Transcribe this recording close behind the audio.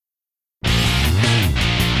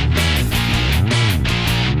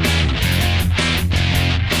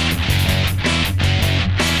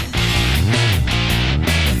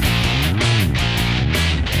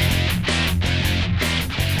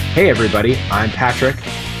Hey everybody, I'm Patrick,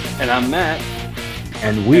 And I'm Matt.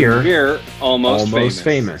 and we're almost almost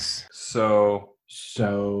famous. famous. So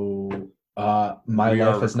my We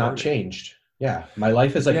are life has not recording. changed. Yeah, my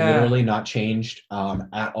life has Yeah. literally not changed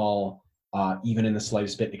at all, even in the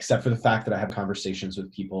slightest bit, except for the fact that I have conversations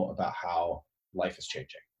with people about how life is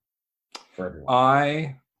changing for everyone.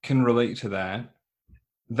 I can relate to that.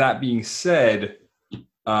 That being said,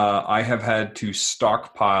 I have had to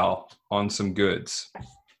stockpile on some goods.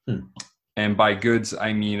 Hmm. And by goods,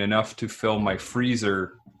 I mean enough to fill my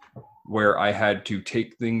freezer where I had to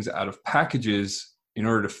take things out of packages in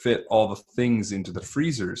order to fit all the things into the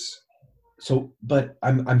freezers. But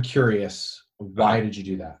I'm curious, why did you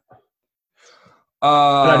do that?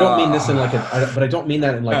 And And I don't mean this in but I don't mean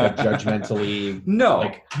that in like a judgmentally,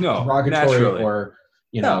 no, derogatory naturally. or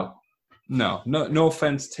No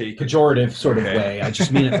offense taken. pejorative sort of Okay. way. I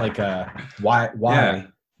just mean it like why Yeah.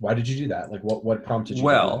 why did you do that? Like what prompted you to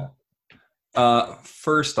do that? Well,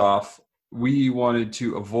 first off, we wanted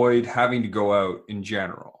to avoid having to go out in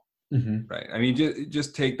general, Mm-hmm. right? I mean,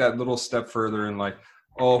 just take that little step further and like,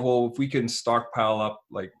 oh, well, if we can stockpile up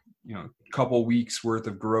like, a couple weeks worth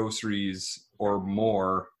of groceries or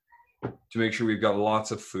more to make sure we've got lots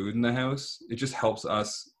of food in the house, it just helps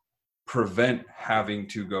us prevent having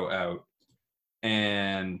to go out.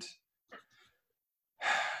 And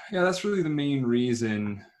yeah, that's really the main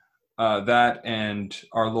reason. That and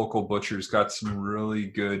our local butcher's got some really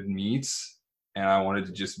good meats, and I wanted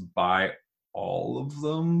to just buy all of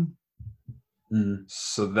them. Mm.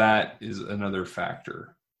 So that is another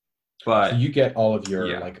factor. So But you get all of your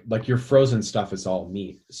yeah. like your frozen stuff is all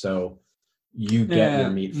meat. So you get your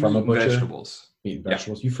meat from a and butcher. vegetables. Meat and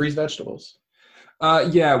vegetables. You freeze vegetables.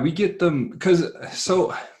 Yeah, we get them because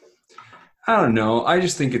I don't know. I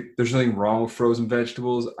just think there's nothing wrong with frozen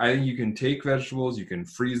vegetables. I think you can take vegetables, you can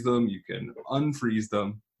freeze them, you can unfreeze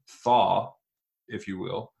them, thaw, if you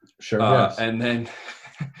will. Sure. Yes. And then,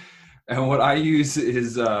 and what I use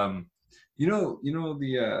is, the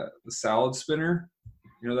salad spinner.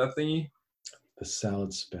 You know that thingy? The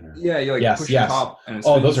salad spinner. Yeah, you like Yes, push yes. the top, and it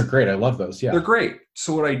Oh, spins. those are great. I love those. Yeah. They're great.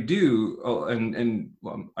 So what I do,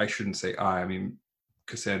 well, I shouldn't say I mean,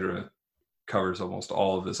 Cassandra covers almost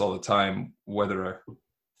all of this all the time, whether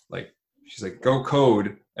like she's like, go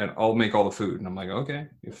code and I'll make all the food. And I'm like, okay,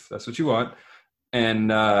 if that's what you want. And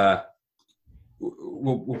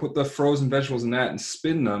we'll put the frozen vegetables in that and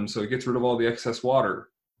spin them so it gets rid of all the excess water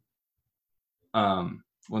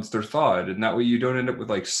once they're thawed. And that way you don't end up with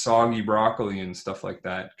like soggy broccoli and stuff like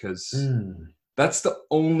that, because that's the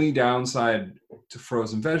only downside to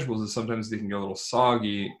frozen vegetables is sometimes they can get a little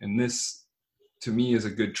soggy. And this, to me, is a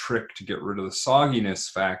good trick to get rid of the sogginess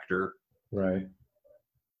factor. Right.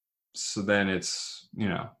 So then it's,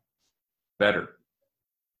 better.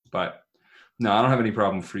 But no, I don't have any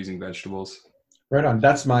problem freezing vegetables. Right on.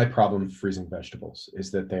 That's my problem with freezing vegetables is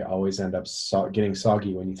that they always end up getting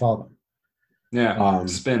soggy when you thaw them. Yeah,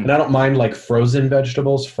 spin. And I don't mind like frozen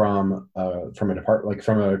vegetables from a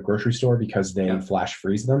grocery store because they flash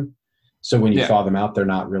freeze them. So when you thaw them out, they're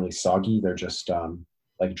not really soggy. They're just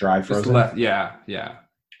like dry frozen. Yeah.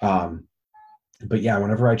 But yeah,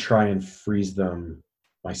 whenever I try and freeze them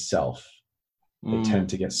myself, they tend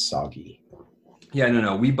to get soggy. Yeah,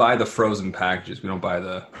 no. We buy the frozen packages. We don't buy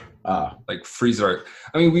the like freezer.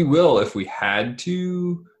 I mean, we will if we had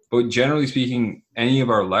to, but generally speaking, any of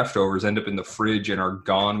our leftovers end up in the fridge and are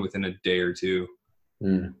gone within a day or two.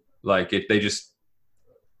 Like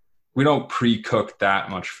we don't pre-cook that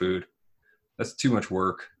much food. That's too much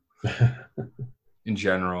work in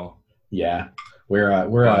general. Yeah, we're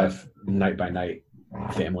a night by night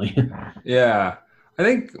family. Yeah, I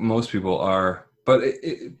think most people are, but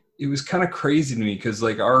it was kind of crazy to me because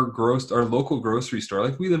like our local grocery store,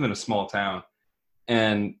 like we live in a small town,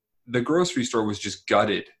 and the grocery store was just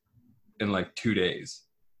gutted in like 2 days.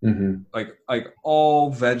 Mm-hmm. Like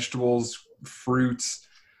all vegetables, fruits,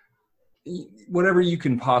 whatever you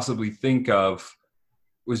can possibly think of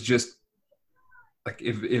was just like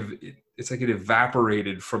if it's like it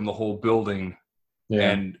evaporated from the whole building.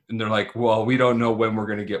 Yeah. And they're like, well, we don't know when we're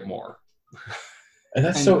going to get more. And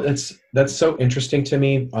that's so interesting to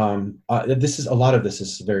me. A lot of this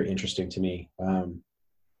is very interesting to me.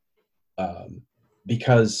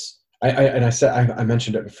 Because I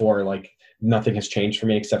mentioned it before, like nothing has changed for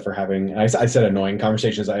me except for having, I said annoying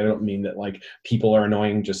conversations. I don't mean that like people are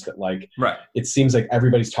annoying, just that like, right. It seems like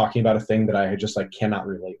everybody's talking about a thing that I just like cannot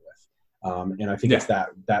relate with. And I think it's that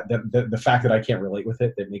the fact that I can't relate with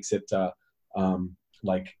it, that makes it,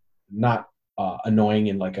 like not, annoying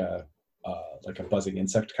in like a buzzing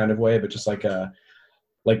insect kind of way, but just like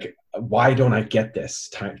like, why don't I get this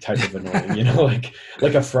type of annoying, you know,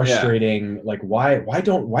 like a frustrating, like, why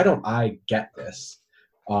don't I get this?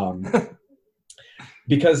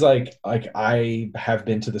 Because like I have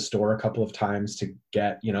been to the store a couple of times to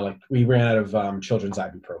get, you know, like we ran out of children's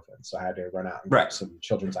ibuprofen, so I had to run out and get some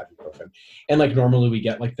children's ibuprofen. And like normally we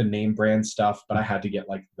get like the name brand stuff, but I had to get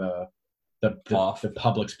like the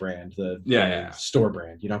Publix brand, the store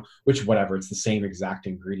brand, you know, which whatever, it's the same exact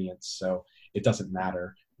ingredients, so it doesn't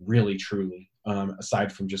matter really truly,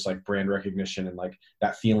 aside from just like brand recognition and like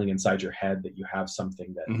that feeling inside your head that you have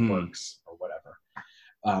something that works or whatever.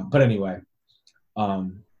 But anyway,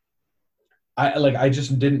 I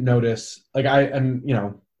just didn't notice, like, and you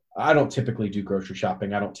know, I don't typically do grocery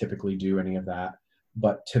shopping. I don't typically do any of that.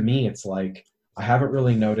 But to me, it's like, I haven't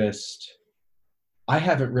really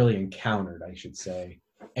encountered, I should say,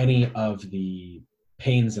 any of the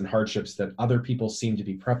pains and hardships that other people seem to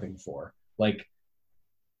be prepping for. Like,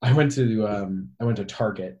 I went to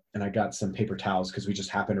Target and I got some paper towels because we just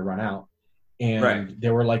happened to run out. And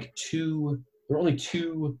there were only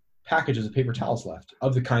 2 packages of paper towels left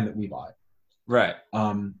of the kind that we bought. Right.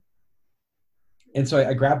 And so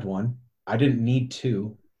I grabbed one. I didn't need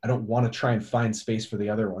 2. I don't want to try and find space for the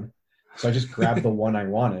other one. So I just grabbed the one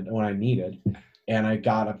I needed. And I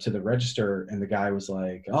got up to the register and the guy was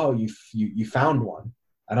like, "Oh, you found one."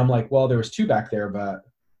 And I'm like, "Well, there was 2 back there, but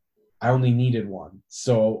I only needed 1."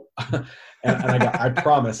 So, and I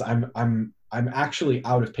promise I'm actually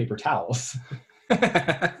out of paper towels.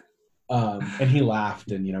 And he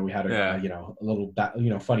laughed, and, you know, we had a little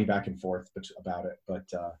funny back and forth about it.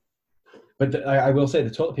 But I will say the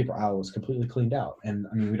toilet paper aisle was completely cleaned out, and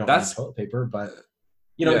I mean, we don't need toilet paper, but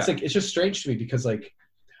you know, it's like, it's just strange to me because like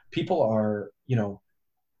people are, you know,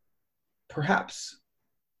 perhaps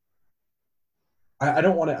I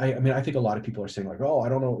don't want to. I mean, I think a lot of people are saying like, "Oh, I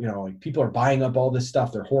don't know," you know, like people are buying up all this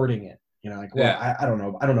stuff, they're hoarding it, you know, like, well, I don't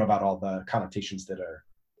know about all the connotations that are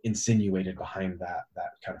insinuated behind that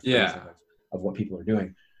kind of phrasing of what people are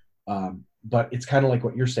doing. But it's kind of like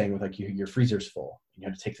what you're saying with like your freezer's full. You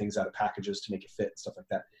had to take things out of packages to make it fit and stuff like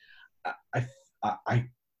that.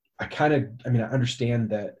 I kind of, I mean, I understand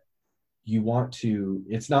that you want to,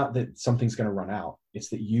 it's not that something's going to run out. It's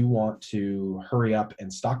that you want to hurry up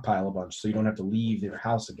and stockpile a bunch so you don't have to leave your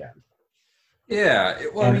house again. Yeah.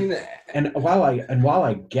 Well, and while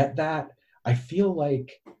I get that, I feel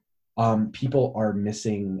like people are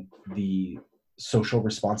missing the social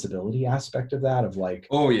responsibility aspect of that, of like,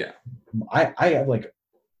 oh yeah, I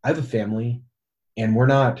have a family and we're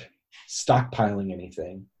not stockpiling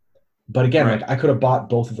anything, but again, like I could have bought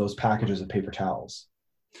both of those packages of paper towels,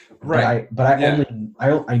 but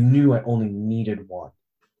I knew I only needed 1,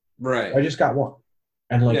 right? I just got 1,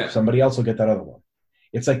 and like somebody else will get that other one.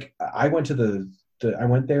 It's like I went to I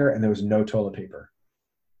went there and there was no toilet paper,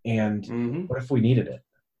 and what if we needed it?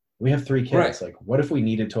 We have 3 kids. Like, what if we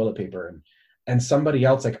needed toilet paper? And somebody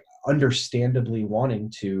else, like, understandably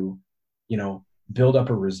wanting to, you know, build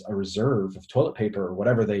up a reserve of toilet paper or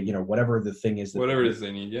whatever they, you know, whatever the thing is. Whatever it is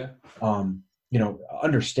they need, you know,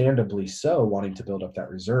 understandably so, wanting to build up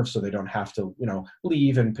that reserve so they don't have to, you know,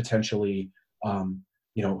 leave and potentially,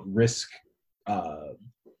 you know, risk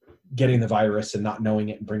getting the virus and not knowing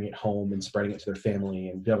it and bringing it home and spreading it to their family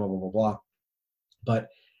and blah, blah, blah, blah, blah. But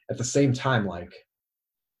at the same time, like,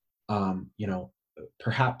 you know,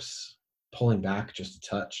 perhaps pulling back just a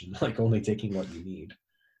touch and like only taking what you need,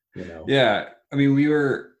 you know? Yeah. I mean,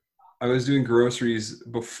 I was doing groceries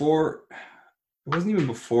before, it wasn't even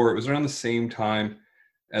before, it was around the same time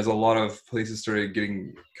as a lot of places started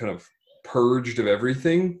getting kind of purged of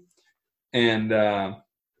everything. And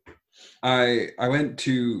I went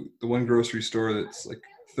to the one grocery store that's like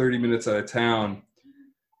 30 minutes out of town,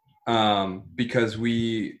 because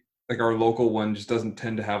like our local one just doesn't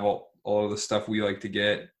tend to have all of the stuff we like to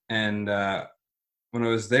get. And when I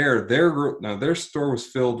was there, their store was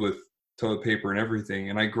filled with toilet paper and everything.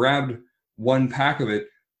 And I grabbed 1 pack of it,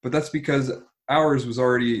 but that's because ours was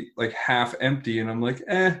already like half empty. And I'm like,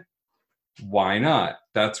 why not?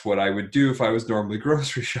 That's what I would do if I was normally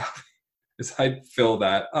grocery shopping, is I'd fill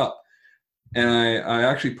that up. And I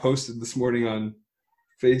actually posted this morning on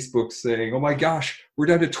Facebook saying, "Oh my gosh, we're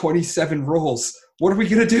down to 27 rolls. What are we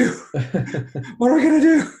going to do? What are we going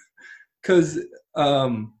to do?" Because,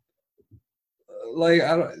 like,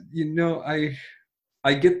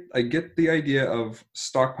 I get the idea of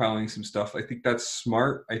stockpiling some stuff. I think that's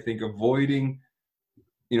smart. I think avoiding,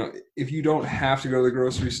 you know, if you don't have to go to the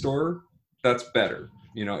grocery store, that's better.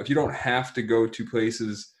 You know, if you don't have to go to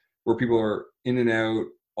places where people are in and out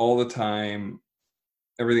all the time,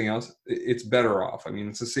 everything else, it's better off. I mean,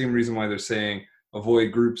 it's the same reason why they're saying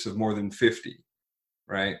avoid groups of more than 50,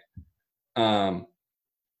 right? So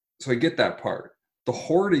I get that part. The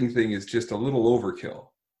hoarding thing is just a little overkill.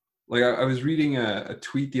 Like I was reading a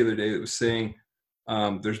tweet the other day that was saying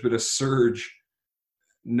there's been a surge,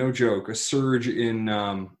 no joke, a surge in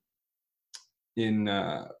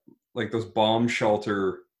like those bomb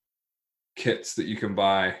shelter kits that you can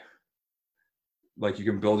buy. Like you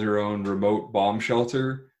can build your own remote bomb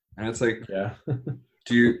shelter, and it's like, yeah.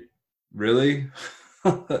 Do you really?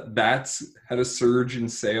 That's had a surge in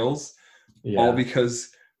sales, all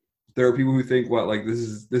because there are people who think, what, like this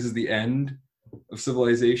is the end of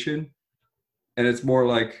civilization, and it's more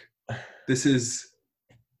like this is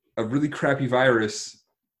a really crappy virus,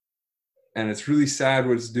 and it's really sad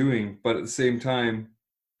what it's doing, but at the same time,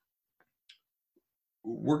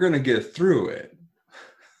 we're gonna get through it.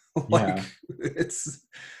 Like it's,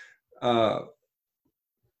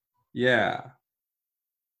 yeah.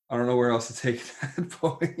 I don't know where else to take that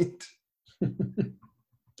point.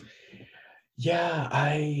 Yeah,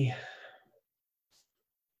 I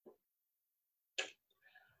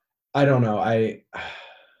don't know.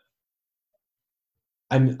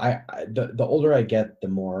 The older I get, the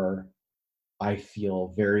more I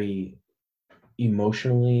feel very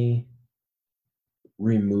emotionally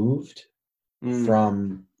removed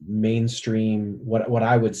from mainstream, what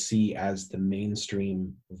I would see as the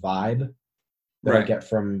mainstream vibe that I get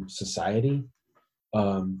from society.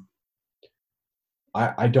 I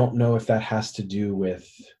don't know if that has to do with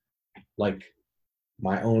like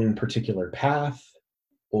my own particular path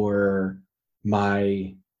or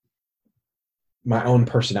my own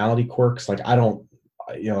personality quirks. Like I don't,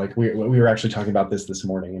 like we were actually talking about this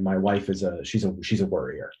morning, and my wife she's a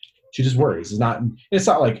worrier. She just worries. It's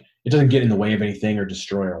not like it doesn't get in the way of anything or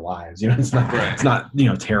destroy our lives. It's not it's not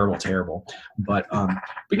terrible. But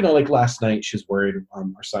like last night she was worried.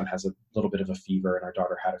 Our son has a little bit of a fever, and our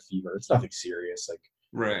daughter had a fever. It's nothing serious, like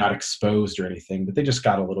not exposed or anything, but they just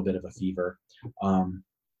got a little bit of a fever.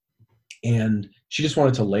 And she just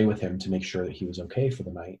wanted to lay with him to make sure that he was okay for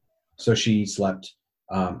the night. So she slept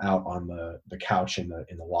out on the couch in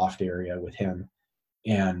the loft area with him,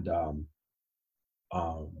 and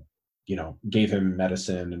gave him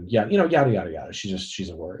medicine, and yada yada yada. She's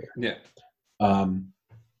a worrier. Yeah.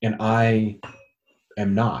 And I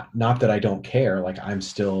am not that I don't care. Like I'm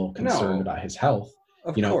still concerned about his health.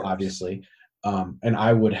 Of course. Obviously. And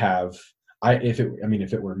I would have. If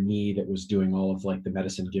it were me that was doing all of like the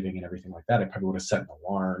medicine giving and everything like that, I probably would have set an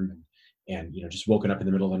alarm and just woken up in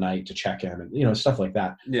the middle of the night to check him and stuff like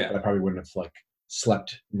that. Yeah. But I probably wouldn't have like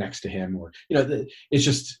slept next to him, or it's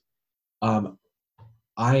just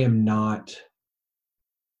I am not.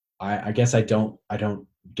 I guess I don't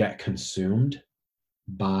get consumed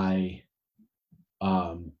by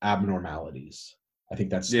abnormalities. I think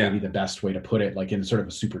that's maybe the best way to put it, like in sort of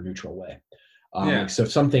a super neutral way. Like, so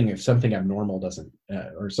if something abnormal doesn't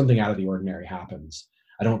or something out of the ordinary happens,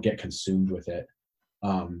 I don't get consumed with it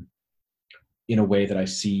in a way that I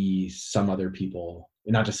see some other people.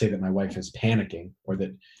 And not to say that my wife is panicking or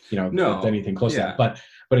that anything close to that, but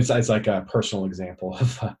it's like a personal example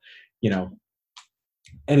of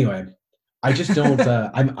Anyway, I just don't.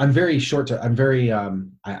 I'm very short. I'm very.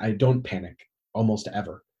 I don't panic almost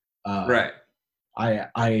ever. Right.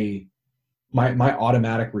 My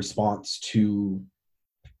automatic response to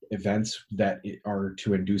events that are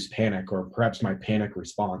to induce panic, or perhaps my panic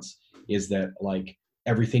response, is that like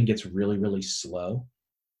everything gets really, really slow,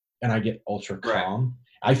 and I get ultra calm.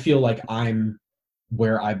 I feel like I'm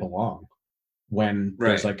where I belong when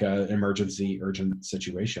there's like an emergency, urgent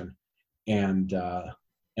situation, and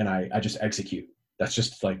I just execute. That's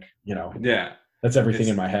just like that's everything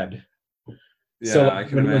in my head. Yeah, so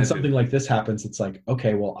when something like this happens, it's like,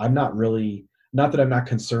 okay, well, I'm not that I'm not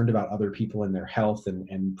concerned about other people and their health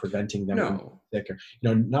and preventing them from being sick, or,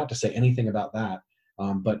 not to say anything about that.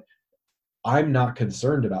 But I'm not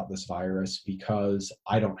concerned about this virus because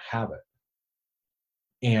I don't have it.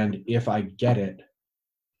 And if I get it,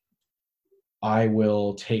 I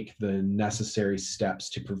will take the necessary steps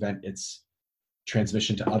to prevent its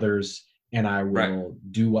transmission to others, and I will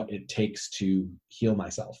do what it takes to heal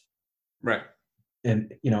myself. Right.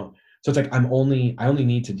 And so it's like I only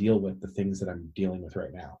need to deal with the things that I'm dealing with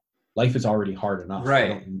right now. Life is already hard enough.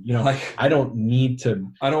 Right. I don't need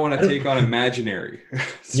to. I don't want to take on imaginary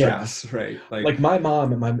stress. Yeah. Right. Like my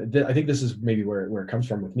mom, I think this is maybe where it comes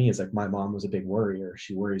from with me, is like my mom was a big worrier.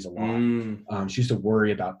 She worries a lot. She used to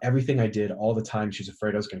worry about everything I did all the time. She was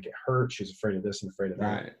afraid I was going to get hurt. She was afraid of this and afraid of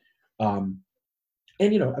that. Right.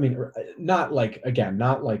 And not like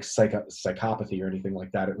psychopathy or anything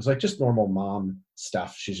like that. It was like just normal mom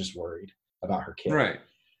stuff. She's just worried about her kid. Right.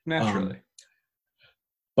 Naturally.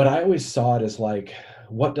 But I always saw it as like,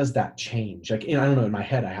 what does that change? Like, I don't know, in my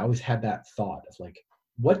head, I always had that thought of like,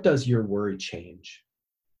 what does your worry change?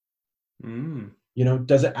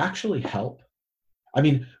 Does it actually help? I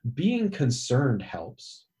mean, being concerned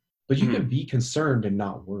helps, but you can be concerned and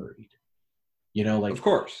not worried. Like, of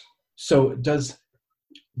course. So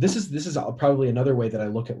this is probably another way that I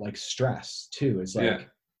look at like stress too. Is like,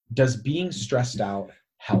 does being stressed out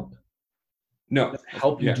help? No.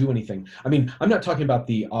 Help you do anything? I mean, I'm not talking about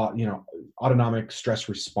the autonomic stress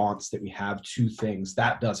response that we have to things.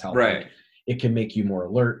 That does help. Right. Like, it can make you more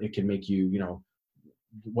alert. It can make you,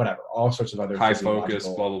 whatever, all sorts of other high focus,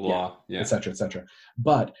 blah blah blah, et cetera, et cetera.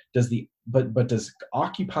 But does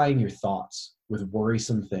occupying your thoughts with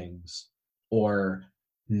worrisome things or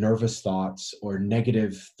nervous thoughts or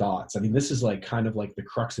negative thoughts, I mean, this is like kind of like the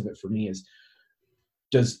crux of it for me, is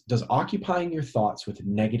does occupying your thoughts with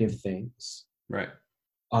negative things right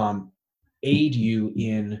aid you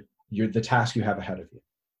in the task you have ahead of you?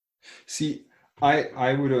 See,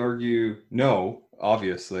 I would argue no,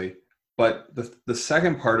 obviously. But the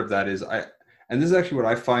second part of that is and this is actually what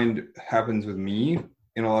I find happens with me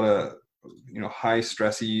in a lot of, high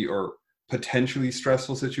stressy or potentially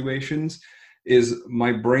stressful situations, is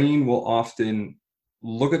my brain will often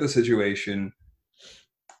look at the situation,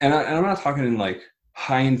 and I'm not talking in like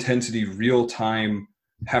high intensity, real time,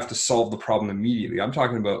 have to solve the problem immediately. I'm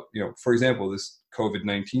talking about, for example, this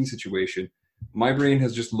COVID-19 situation. My brain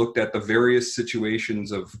has just looked at the various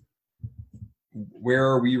situations of, where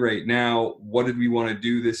are we right now? What did we want to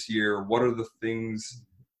do this year? What are the things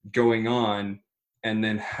going on? And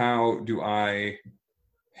then how do I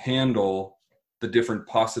handle the different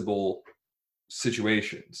possible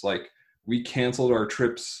situations? Like, we canceled our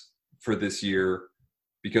trips for this year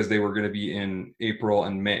because they were going to be in April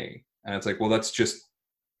and May. And it's like, well, that's just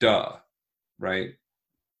duh, right?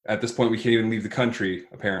 At this point, we can't even leave the country,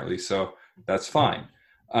 apparently. So that's fine.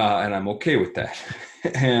 And I'm okay with that.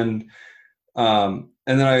 And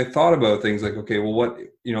then I thought about things like, okay, well, what,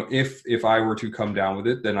 if I were to come down with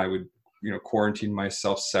it, then I would, quarantine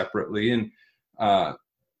myself separately. And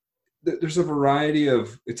there's a variety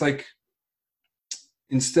of, it's like,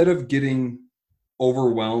 instead of getting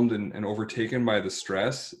overwhelmed and overtaken by the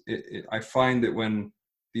stress, I find that when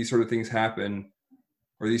these sort of things happen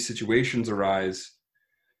or these situations arise,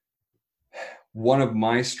 one of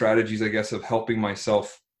my strategies, I guess, of helping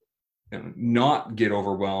myself not get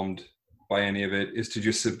overwhelmed by any of it is to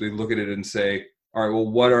just simply look at it and say, all right, well,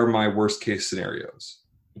 what are my worst case scenarios?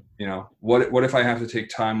 What if I have to take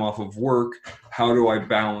time off of work? How do I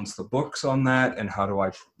balance the books on that? And how do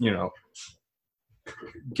I,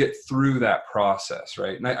 get through that process,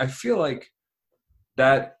 right? And I feel like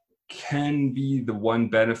that can be the one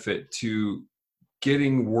benefit to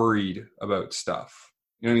getting worried about stuff.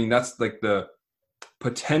 I mean, that's like the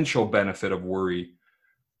potential benefit of worry.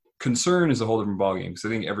 Concern is a whole different ballgame, because I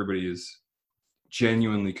think everybody is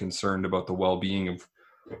genuinely concerned about the well-being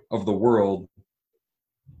of the world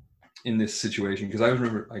in this situation. Because I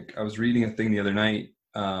remember, like, I was reading a thing the other night.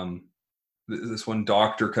 This one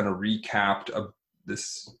doctor kind of recapped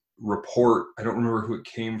this report. I don't remember who it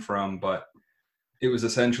came from, but it was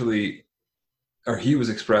essentially, or he was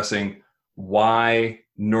expressing why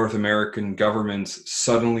North American governments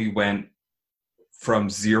suddenly went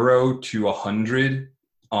from 0 to 100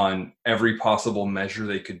 on every possible measure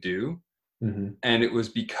they could do. Mm-hmm. And it was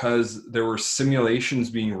because there were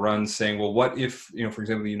simulations being run saying, well, what if, for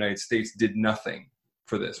example, the United States did nothing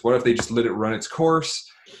for this? What if they just let it run its course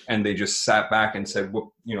and they just sat back and said,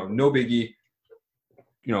 well, no biggie,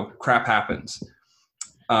 crap happens.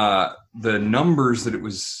 The numbers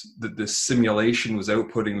that this simulation was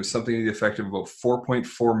outputting was something to the effect of about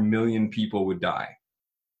 4.4 million people would die.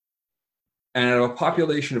 And at a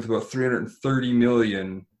population of about 330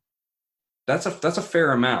 million, that's a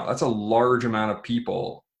fair amount. That's a large amount of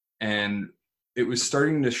people. And it was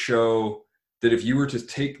starting to show that if you were to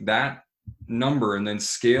take that number and then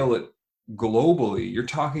scale it globally, you're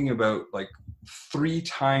talking about like 3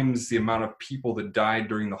 times the amount of people that died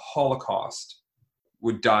during the Holocaust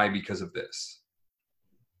would die because of this.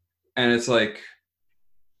 And it's like,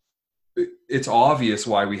 it's obvious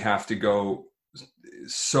why we have to go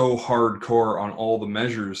so hardcore on all the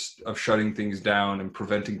measures of shutting things down and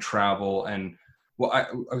preventing travel. And well, I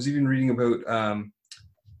was even reading about,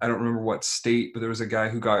 I don't remember what state, but there was a guy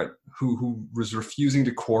who was refusing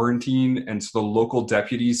to quarantine. And so the local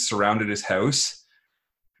deputies surrounded his house,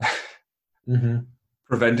 mm-hmm.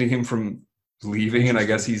 preventing him from leaving. And I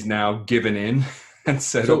guess he's now given in and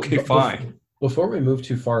said, okay, fine. Before we move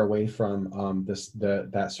too far away from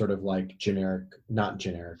that sort of like generalized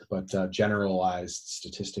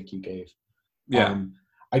statistic you gave, yeah,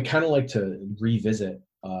 I kind of like to revisit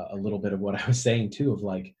a little bit of what I was saying too, of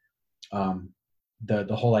like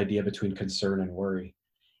the whole idea between concern and worry.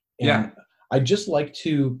 And I'd just like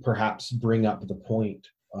to perhaps bring up the point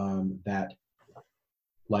that,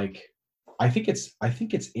 like, I think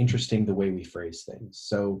it's interesting the way we phrase things.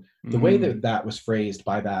 So the way that was phrased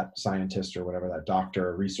by that scientist or whatever, that doctor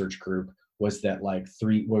or research group, was that like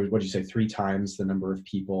what did you say, 3 times the number of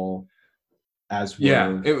people as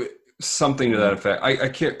were, something to that effect. I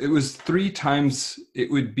can't. It was 3 times. It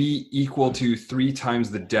would be equal to 3 times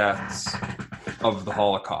the deaths of the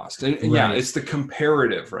Holocaust, and yeah, it's the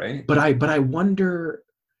comparative, right? But I wonder.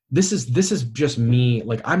 This is just me.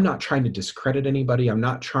 Like, I'm not trying to discredit anybody. I'm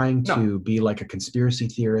not trying to be like a conspiracy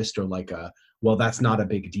theorist or like a, well, that's not a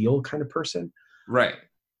big deal kind of person. Right.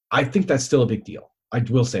 I think that's still a big deal. I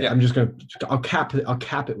will say, I'll cap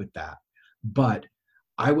it with that. But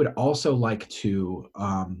I would also like to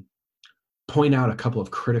point out a couple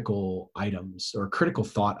of critical items or critical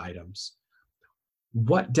thought items.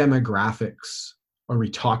 What demographics are we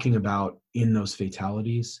talking about in those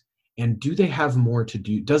fatalities? And do they have more to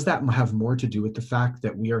do? Does that have more to do with the fact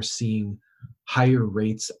that we are seeing higher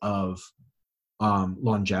rates of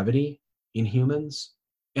longevity in humans,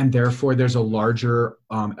 and therefore there's a larger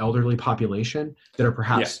elderly population that are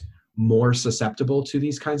perhaps more susceptible to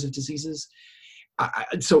these kinds of diseases?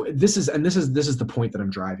 So this is the point that I'm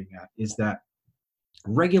driving at, is that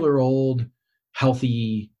regular old,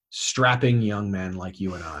 healthy, strapping young men like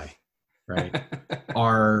you and I, right,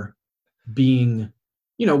 are being,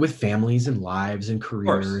 with families and lives and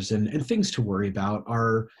careers and things to worry about,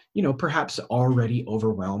 are, perhaps already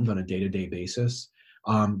overwhelmed on a day-to-day basis,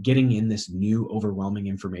 getting in this new overwhelming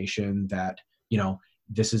information that,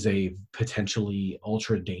 this is a potentially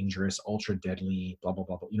ultra dangerous, ultra deadly, blah, blah,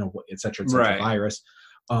 blah, blah, et cetera, virus,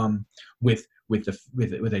 with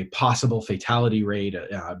a possible fatality rate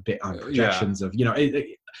on projections of,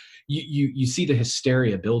 you see the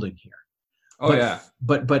hysteria building here.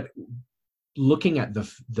 But looking at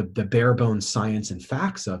the bare bones science and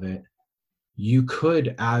facts of it, you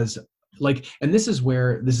could, as like, and this is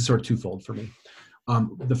sort of twofold for me.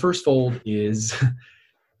 The first fold is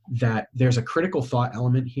that there's a critical thought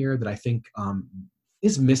element here that I think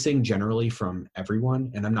is missing generally from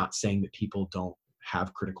everyone. And I'm not saying that people don't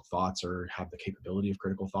have critical thoughts or have the capability of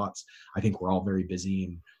critical thoughts. I think we're all very busy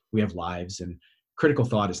and we have lives, and critical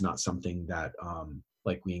thought is not something that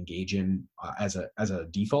like we engage in as a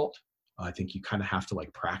default. I think you kind of have to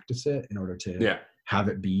like practice it in order to have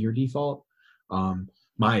it be your default.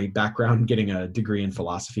 My background, getting a degree in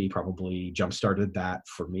philosophy, probably jump-started that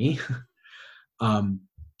for me.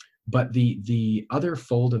 But the other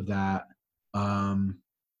fold of that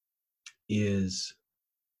is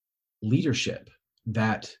leadership.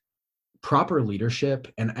 That proper leadership,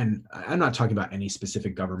 and I'm not talking about any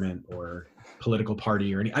specific government or political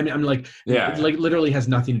party or any. I mean, I'm like, like literally has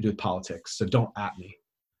nothing to do with politics. So don't at me.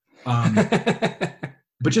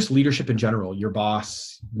 But just leadership in general, your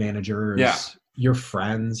boss, managers, your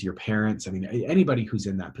friends, your parents. I mean, anybody who's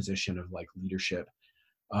in that position of like leadership,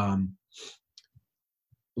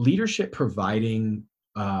 leadership providing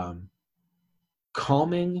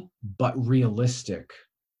calming but realistic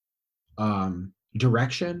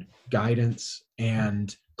direction, guidance,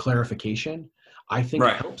 and clarification, I think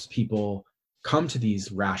helps people come to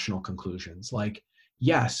these rational conclusions. Like,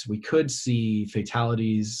 yes, we could see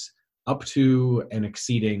fatalities up to and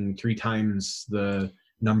exceeding 3 times the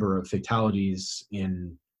number of fatalities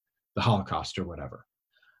in the Holocaust or whatever.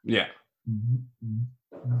 Yeah.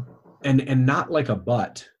 And not like a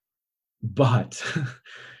but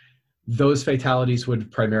those fatalities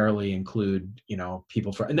would primarily include,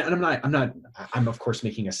 people I'm of course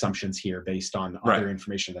making assumptions here based on other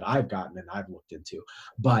information that I've gotten and I've looked into,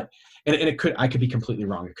 but, I could be completely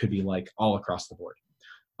wrong. It could be like all across the board.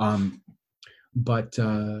 But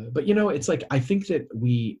it's like, I think that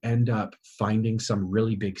we end up finding some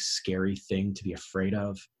really big, scary thing to be afraid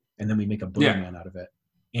of. And then we make a boogeyman out of it.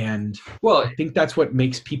 And I think that's what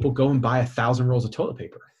makes people go and buy 1,000 rolls of toilet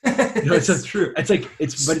paper. It's true. It's like,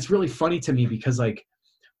 but it's really funny to me because like,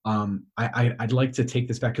 I'd like to take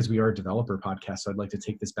this back, because we are a developer podcast. So I'd like to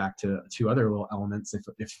take this back to 2 other little elements.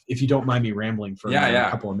 If you don't mind me rambling for a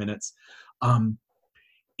couple of minutes.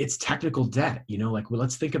 It's technical debt, like, well,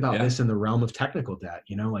 let's think about this in the realm of technical debt,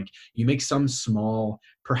 like you make some small,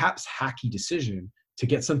 perhaps hacky decision to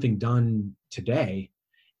get something done today.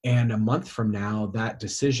 And a month from now, that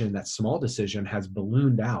small decision has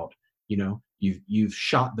ballooned out, you've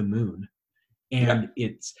shot the moon, and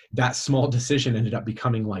it's that small decision ended up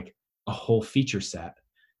becoming like a whole feature set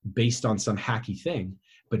based on some hacky thing.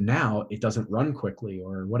 but now it doesn't run quickly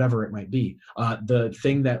or whatever it might be. The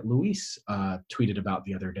thing that Luis tweeted about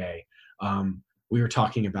the other day, we were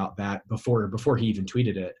talking about that before he even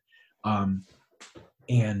tweeted it.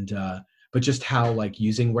 But just how like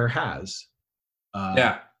using where has,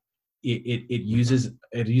 it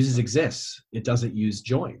uses exists. It doesn't use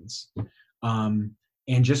joins. And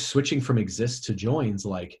just switching from exists to joins,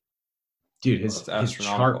 like, dude, his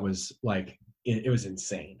chart was like, it was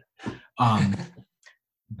insane.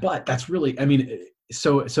 But that's really, I mean,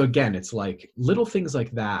 so again, it's like little things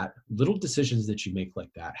like that, little decisions that you make like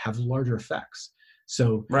that have larger effects.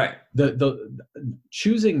 So right. The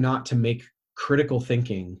choosing not to make critical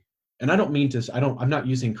thinking, and I don't mean to, I'm not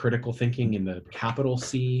using critical thinking in the capital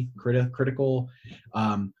C, critical,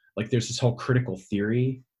 like there's this whole critical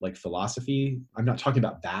theory, like philosophy. I'm not talking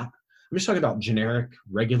about that. I'm just talking about generic,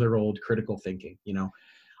 regular old critical thinking, you know,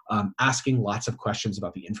 asking lots of questions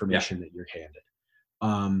about the information that you're handed.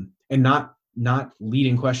 And not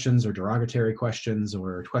leading questions or derogatory questions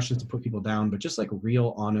or questions to put people down, but just like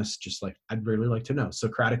real, honest, just like, I'd really like to know.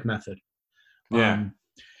 Socratic method. Yeah.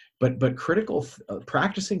 But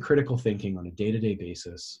practicing critical thinking on a day-to-day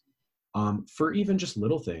basis, for even just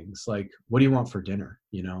little things, like, what do you want for dinner?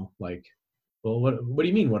 You know, like, well, what do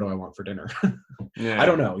you mean? What do I want for dinner? I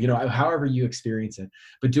don't know, you know, however you experience it,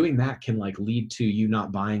 but doing that can like lead to you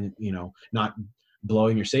not buying, you know, not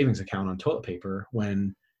blowing your savings account on toilet paper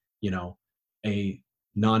when, you know, a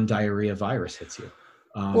non-diarrhea virus hits you.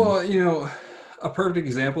 Well, you know, a perfect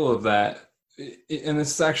example of that, and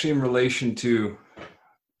this is actually in relation to,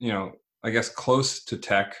 you know, I guess close to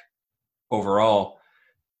tech overall,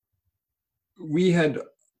 we had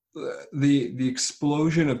the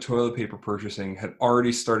explosion of toilet paper purchasing had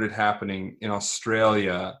already started happening in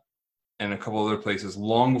Australia and a couple other places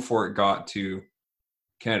long before it got to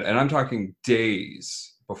Canada. And I'm talking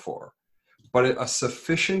days before, but a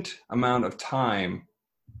sufficient amount of time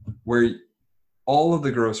where all of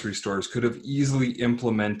the grocery stores could have easily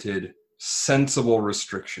implemented sensible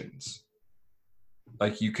restrictions.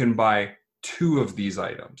 Like, you can buy 2 of these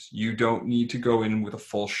items. You don't need to go in with a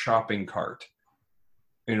full shopping cart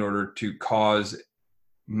in order to cause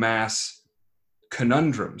mass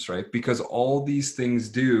conundrums, right? Because all these things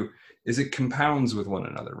do is it compounds with one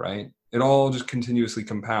another, right? It all just continuously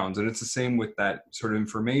compounds. And it's the same with that sort of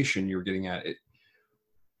information you're getting at.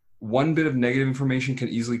 One bit of negative information can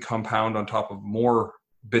easily compound on top of more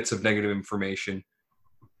bits of negative information.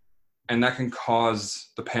 And that can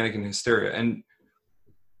cause the panic and hysteria. And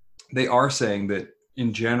they are saying that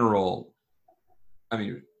in general, I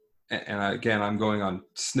mean, and again, I'm going on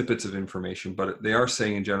snippets of information, but they are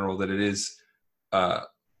saying in general that it is a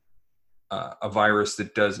virus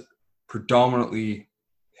that does predominantly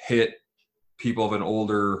hit people of an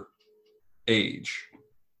older age,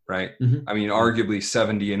 right? Mm-hmm. I mean, arguably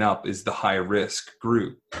 70 and up is the high risk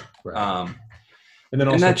group. Right. And then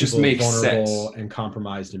also that just makes sense. And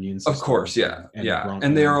compromised immune system. Of course, yeah.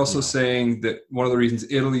 And they are also saying that one of the reasons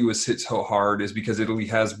Italy was hit so hard is because Italy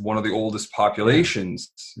has one of the oldest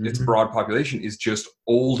populations. Mm-hmm. Its broad population is just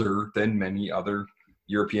older than many other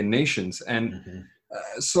European nations. And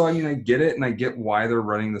so, I mean, I get it, and I get why they're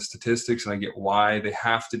running the statistics, and I get why they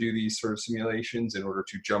have to do these sort of simulations in order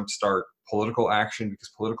to jumpstart political action, because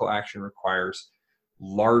political action requires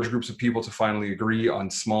large groups of people to finally agree on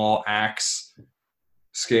small acts,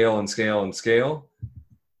 scale. And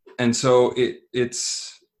so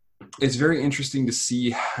it's very interesting to see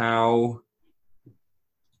how,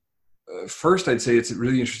 first I'd say it's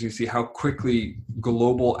really interesting to see how quickly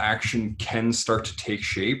global action can start to take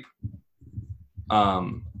shape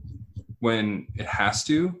when it has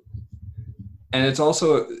to. And it's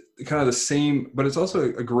also kind of the same, but it's also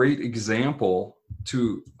a great example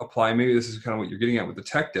to apply. Maybe this is kind of what you're getting at with the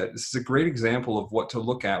tech debt. This is a great example of what to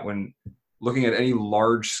look at when looking at any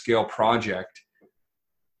large scale project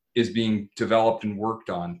is being developed and worked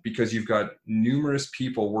on, because you've got numerous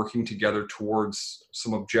people working together towards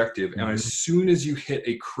some objective. And as soon as you hit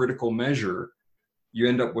a critical measure, you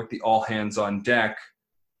end up with the all hands on deck.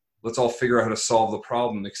 Let's all figure out how to solve the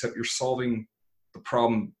problem, except you're solving the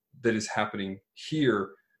problem that is happening here.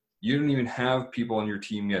 You don't even have people on your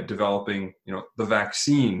team yet developing, you know, the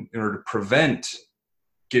vaccine in order to prevent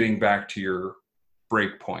getting back to your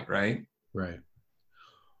break point, right? Right.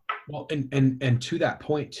 Well, and to that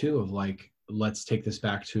point too, of like, let's take this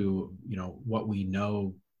back to, you know, what we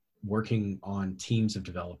know working on teams of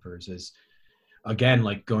developers is, again,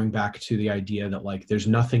 like going back to the idea that like, there's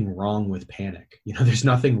nothing wrong with panic. You know, there's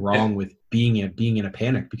nothing wrong with being in a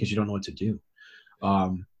panic because you don't know what to do.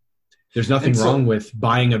 There's nothing wrong with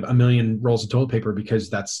buying a million rolls of toilet paper because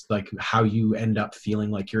that's like how you end up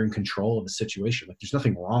feeling like you're in control of the situation. Like there's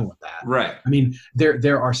nothing wrong with that. Right. I mean,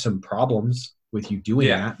 there are some problems with you doing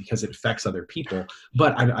that because it affects other people,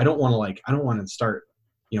 but I don't want to start,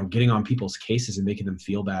 getting on people's cases and making them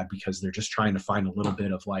feel bad because they're just trying to find a little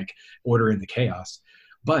bit of like order in the chaos.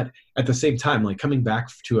 But at the same time, like coming back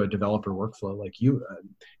to a developer workflow, like you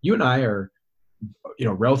and I are,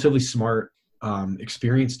 relatively smart,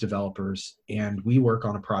 experienced developers, and we work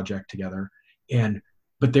on a project together.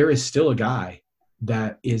 But there is still a guy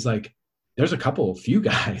that is like, there's a few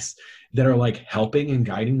guys that are like helping and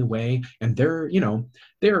guiding the way. And there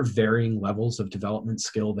are varying levels of development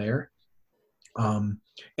skill there. And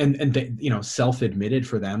they, self-admitted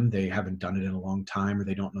for them, they haven't done it in a long time, or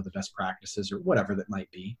they don't know the best practices or whatever that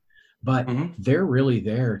might be. But they're really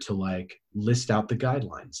there to like list out the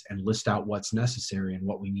guidelines and list out what's necessary and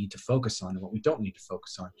what we need to focus on and what we don't need to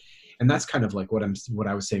focus on. And that's kind of like what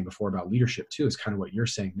I was saying before about leadership too, is kind of what you're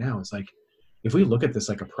saying now, is like, if we look at this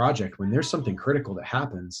like a project, when there's something critical that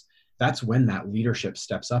happens, that's when that leadership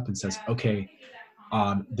steps up and says, okay,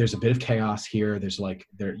 there's a bit of chaos here. There's like,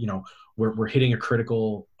 we're hitting a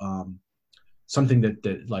critical, something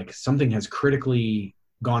that like something has critically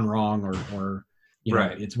gone wrong, or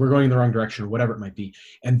we're going in the wrong direction, or whatever it might be.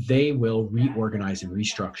 And they will reorganize and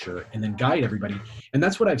restructure and then guide everybody. And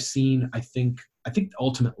that's what I've seen. I think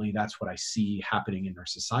ultimately that's what I see happening in our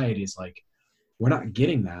society, is like, we're not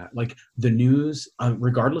getting that. Like the news,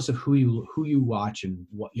 regardless of who you watch and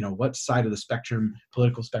what side of the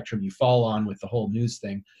political spectrum you fall on with the whole news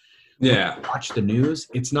thing. Yeah. Watch the news.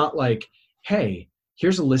 It's not like, hey,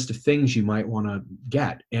 here's a list of things you might want to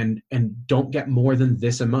get, and don't get more than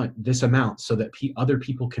this amount so that other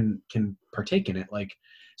people can partake in it. Like,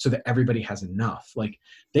 so that everybody has enough. Like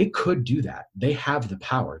they could do that. They have the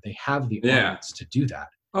power. They have the audience to do that.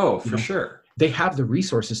 Oh, for sure. They have the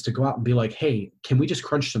resources to go out and be like, hey, can we just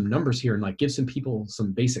crunch some numbers here and like give some people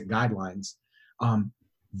some basic guidelines?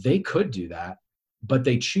 They could do that, but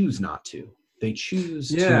they choose not to. They choose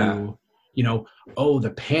to,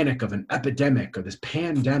 the panic of an epidemic or this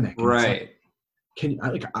pandemic. Right.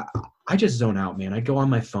 I just zone out, man. I go on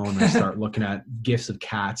my phone and I start looking at GIFs of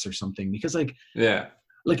cats or something, because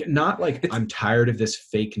not like I'm tired of this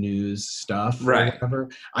fake news stuff, right? Or whatever.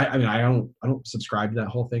 I mean, I don't subscribe to that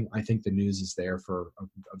whole thing. I think the news is there for a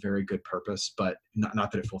very good purpose, but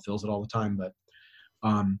not that it fulfills it all the time.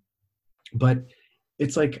 But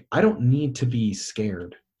it's like, I don't need to be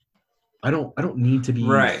scared. I don't need to be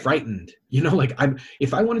frightened. Like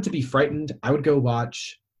if I wanted to be frightened, I would go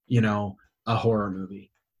watch, a horror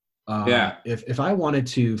movie. If I wanted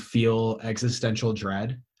to feel existential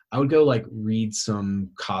dread, I would go like read some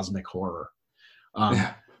cosmic horror.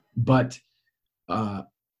 But I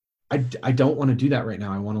don't want to do that right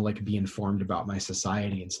now. I want to like be informed about my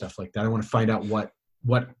society and stuff like that. I want to find out what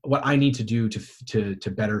I need to do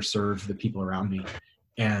to better serve the people around me.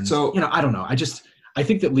 And so, I don't know. I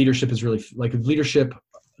think that leadership is really like leadership,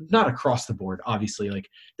 not across the board, obviously. Like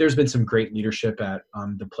there's been some great leadership at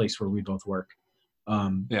the place where we both work.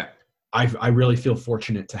 I really feel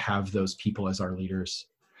fortunate to have those people as our leaders.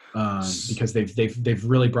 Because they've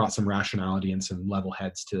really brought some rationality and some level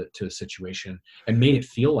heads to a situation and made it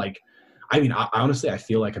feel like, I honestly, I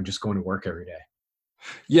feel like I'm just going to work every day.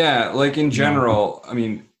 Yeah. Like in general, I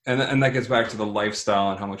mean, and that gets back to the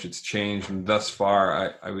lifestyle and how much it's changed. And thus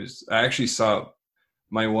far, I actually saw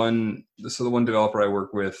the one developer I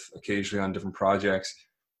work with occasionally on different projects.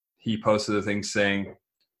 He posted a thing saying,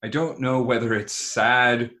 I don't know whether it's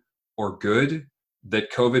sad or good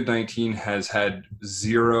that COVID-19 has had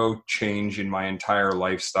zero change in my entire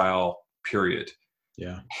lifestyle, period.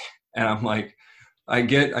 Yeah. And I'm like, I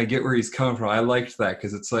get where he's coming from. I liked that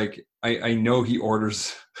because it's like, I know he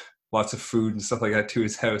orders lots of food and stuff like that to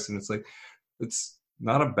his house. And it's like, it's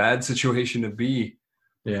not a bad situation to be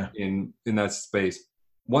in that space.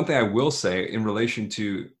 One thing I will say in relation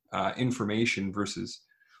to information versus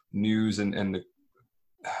news and the,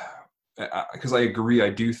 because I agree, I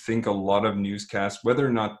do think a lot of newscasts, whether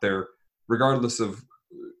or not they're, regardless of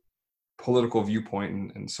political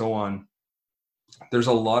viewpoint and so on, there's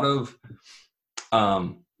a lot of,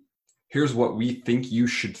 here's what we think you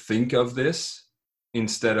should think of this,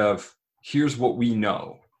 instead of here's what we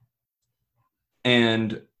know.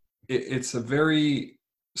 And it's a very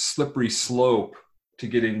slippery slope to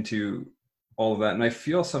get into all of that. And I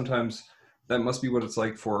feel sometimes that must be what it's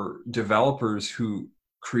like for developers who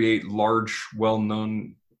create large,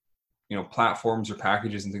 well-known, platforms or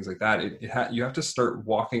packages and things like that. You have to start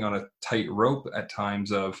walking on a tight rope at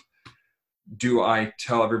times of, do I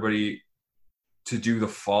tell everybody to do the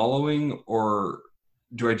following, or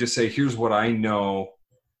do I just say, here's what I know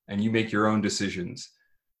and you make your own decisions?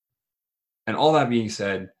 And all that being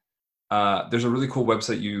said, there's a really cool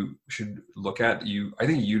website you should look at. I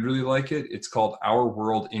think you'd really like it. It's called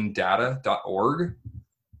ourworldindata.org.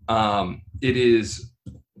 It is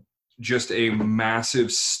just a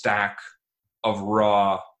massive stack of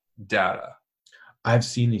raw data. I've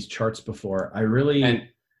seen these charts before. I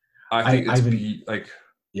think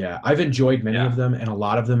I've enjoyed many of them, and a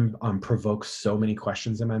lot of them provoke so many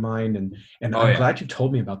questions in my mind. And I'm glad you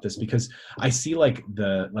told me about this, because I see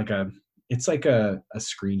it's like a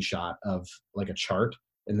screenshot of like a chart,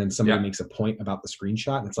 and then somebody makes a point about the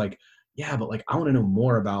screenshot, and it's like, yeah, but like I want to know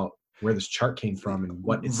more about where this chart came from and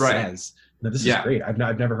what it says. Now, this is great. I've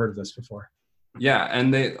never heard of this before. Yeah,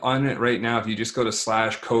 and they on it right now, if you just go to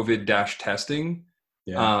 /COVID-testing,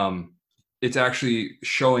 it's actually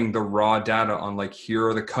showing the raw data on like, here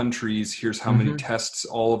are the countries, here's how many tests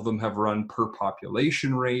all of them have run per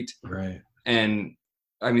population rate. Right. And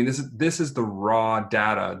I mean, this is the raw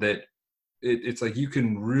data that it's like you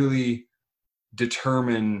can really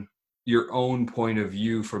determine your own point of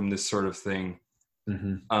view from this sort of thing.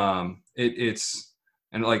 It's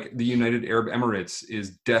and like the United Arab Emirates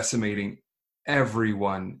is decimating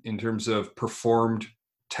everyone in terms of performed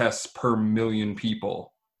tests per million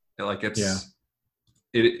people. Like it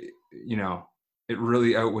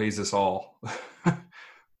really outweighs us all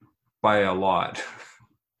by a lot.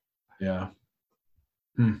 Yeah.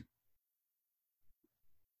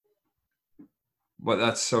 But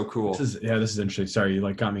that's so cool. This is interesting. Sorry, you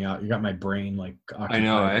like got me out. You got my brain like occupied. I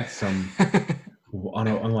know.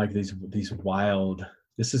 Unlike these wild.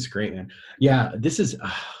 This is great, man. Yeah, this is.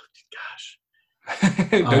 Gosh.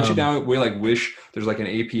 Don't you now wish there's like an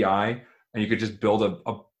API and you could just build a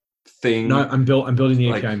thing? No, I'm building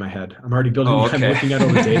the API in my head. I'm already building. I'm looking at all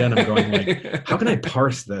the data and I'm going like, how can I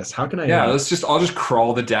parse this? How can I? Yeah, I'll just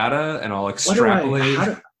crawl the data and I'll extrapolate.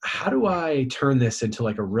 How do I turn this into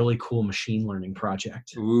like a really cool machine learning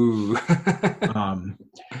project? Ooh.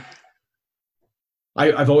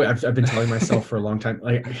 I've been telling myself for a long time,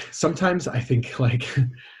 like sometimes I think like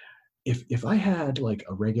if I had like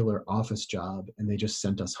a regular office job and they just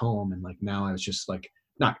sent us home, and like now I was just like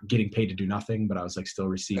not getting paid to do nothing, but I was like still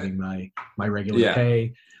receiving my regular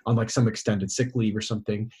pay on like some extended sick leave or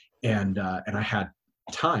something, and I had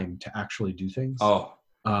time to actually do things. So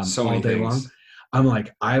many all day things. long. I'm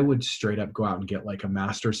like, I would straight up go out and get like a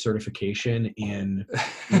master's certification in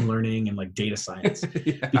learning and like data science,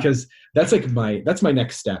 because that's my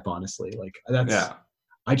next step, honestly. Like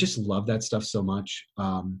I just love that stuff so much.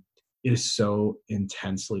 It is so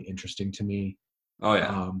intensely interesting to me. Oh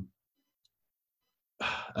yeah.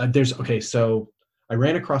 So I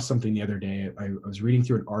ran across something the other day. I was reading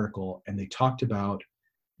through an article and they talked about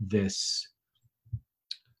this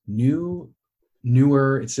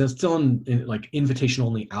newer, it's still in like invitation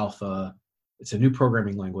only alpha. It's a new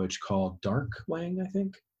programming language called Darklang, I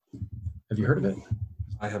think. Have you heard of it?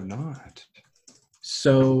 I have not.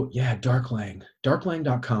 So yeah, darklang.com.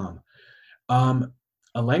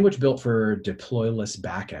 A language built for deployless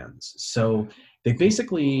backends. So they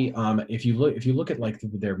basically, if you look at like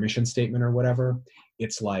their mission statement or whatever,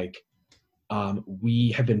 it's like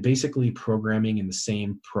we have been basically programming in the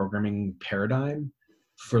same programming paradigm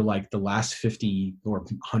for like the last 50 or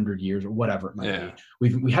 100 years or whatever it might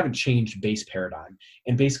be. We haven't changed base paradigm,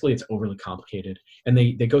 and basically it's overly complicated. And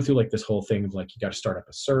they go through like this whole thing of like, you got to start up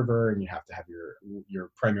a server and you have to have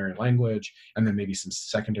your primary language and then maybe some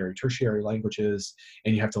secondary, tertiary languages,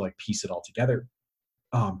 and you have to like piece it all together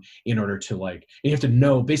in order to like, and you have to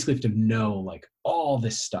know like all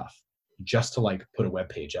this stuff just to like put a web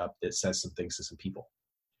page up that says some things to some people.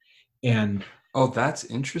 And that's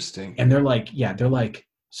interesting. And they're like,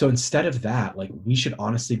 so instead of that, like we should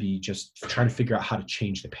honestly be just trying to figure out how to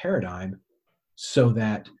change the paradigm so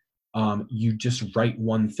that you just write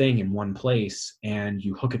one thing in one place and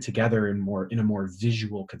you hook it together in a more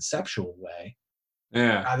visual, conceptual way,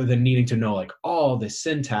 rather than needing to know like all this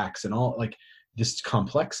syntax and all like this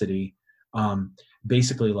complexity.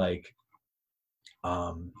 Basically, like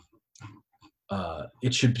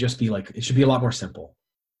it should just be like, it should be a lot more simple.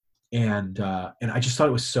 And I just thought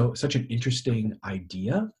it was such an interesting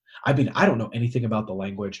idea. I mean, I don't know anything about the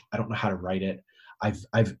language. I don't know how to write it. I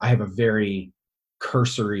have a very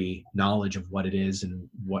cursory knowledge of what it is and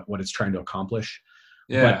what it's trying to accomplish.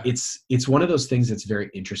 Yeah. But it's one of those things that's very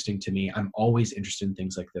interesting to me. I'm always interested in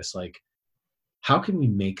things like this. Like, how can we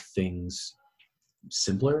make things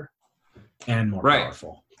simpler and more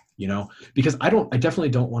powerful? You know, because I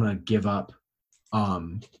definitely don't want to give up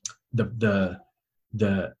the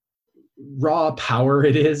raw power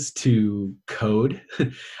it is to code.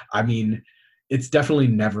 I mean, it's definitely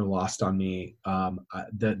never lost on me.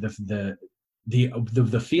 The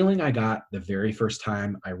feeling I got the very first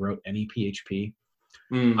time I wrote any PHP,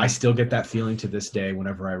 I still get that feeling to this day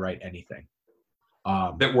whenever I write anything.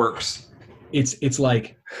 That works. It's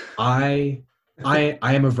like I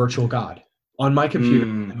am a virtual god. On my computer,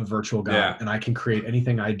 I'm a virtual god, and I can create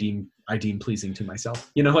anything I deem pleasing to myself.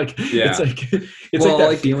 You know, like it's like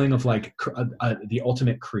that feeling of like the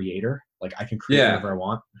ultimate creator. Like I can create whatever I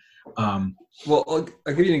want. Well,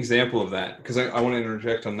 I'll give you an example of that because I want to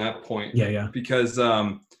interject on that point. Yeah. Because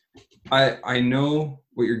I know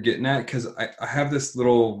what you're getting at because I have this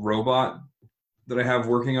little robot that I have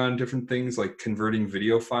working on different things like converting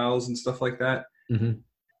video files and stuff like that. Mm-hmm.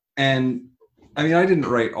 And I mean, I didn't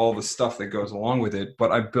write all the stuff that goes along with it,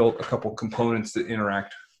 but I built a couple components that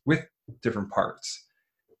interact with different parts.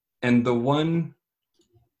 And the one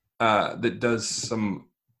that does some,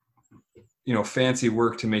 fancy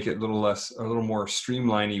work to make it a little more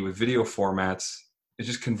streamlined with video formats, it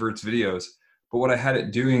just converts videos. But what I had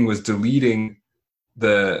it doing was deleting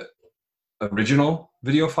the original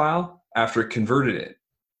video file after it converted it,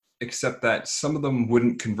 except that some of them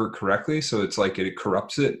wouldn't convert correctly. So it's like it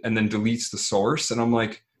corrupts it and then deletes the source. And I'm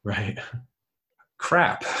like, right,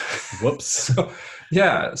 crap. Whoops.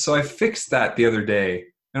 So I fixed that the other day,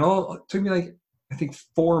 and it took me like, I think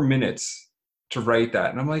 4 minutes to write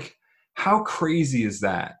that. And I'm like, how crazy is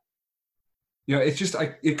that?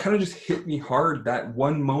 It kind of just hit me hard that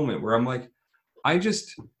one moment where I'm like, I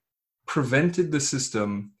just prevented the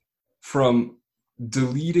system from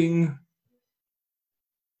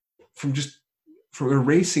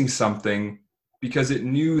erasing something because it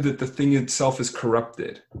knew that the thing itself is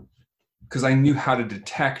corrupted, because I knew how to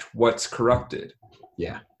detect what's corrupted.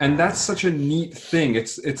 Yeah. And that's such a neat thing.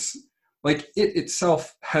 It's like it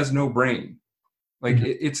itself has no brain. Like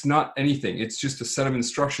it's not anything. It's just a set of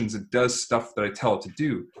instructions. It does stuff that I tell it to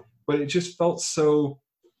do. But it just felt so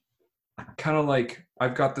kind of like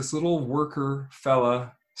I've got this little worker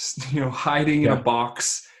fella, hiding in a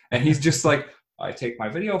box, and he's just like, I take my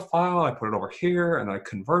video file, I put it over here, and then I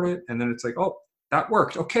convert it, and then it's like, oh, that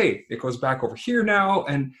worked. Okay, it goes back over here now,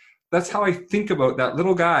 and that's how I think about that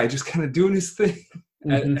little guy just kind of doing his thing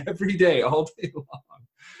every day, all day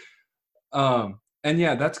long. And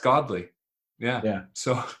yeah, that's godly. Yeah.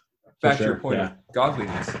 So back to your point of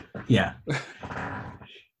godliness. Yeah.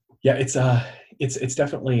 Yeah, it's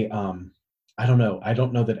definitely I don't know. I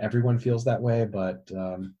don't know that everyone feels that way, but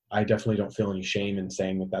I definitely don't feel any shame in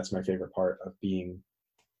saying that that's my favorite part of being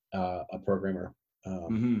a programmer.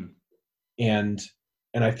 And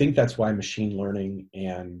I think that's why machine learning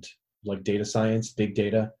and like data science, big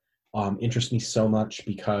data, interests me so much,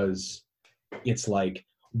 because it's like,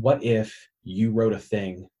 what if you wrote a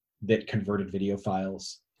thing that converted video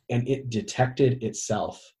files and it detected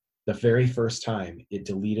itself the very first time it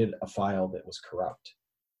deleted a file that was corrupt,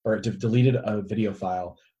 or it deleted a video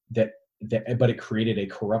file but it created a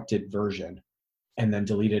corrupted version and then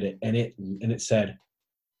deleted it, and it said,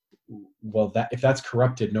 well, that if that's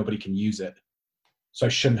corrupted, nobody can use it, so I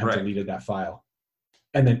shouldn't have deleted that file.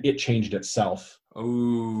 And then it changed itself.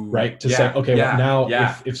 Ooh, right? To say, okay, well, now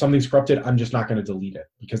if something's corrupted, I'm just not going to delete it,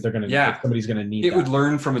 because they're going to, somebody's going to need it. Would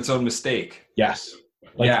learn from its own mistake. Yes.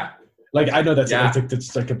 Like I know that's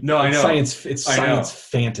it's like a science. It's science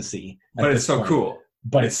fantasy, but it's so point. Cool.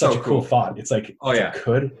 But it's such a cool thought. It's like, it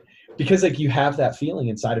could, because like you have that feeling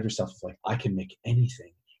inside of yourself of like, I can make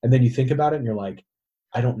anything, and then you think about it and you're like,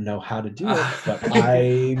 I don't know how to do it, but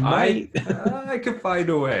I might. I could find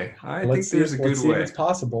a way. I think there's a good way. If it's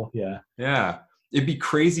possible. Yeah. It'd be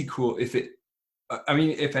crazy cool if it, I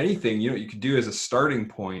mean, if anything, you could do as a starting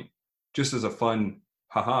point, just as a fun,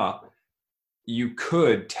 you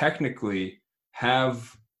could technically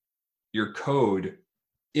have your code,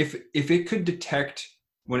 if it could detect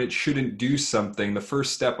when it shouldn't do something, the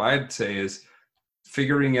first step I'd say is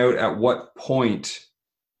figuring out at what point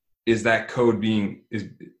is that code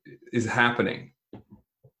is happening.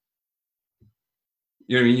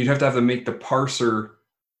 You know what I mean? You'd have to make the parser,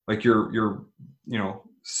 like your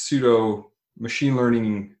pseudo machine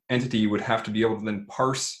learning entity would have to be able to then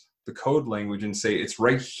parse the code language and say, it's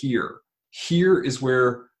right here. Here is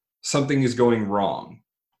where something is going wrong.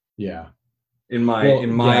 Yeah.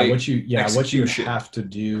 What you have to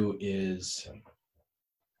do is,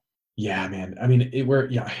 man. I mean,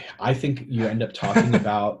 I think you end up talking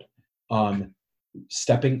about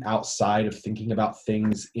stepping outside of thinking about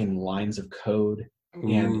things in lines of code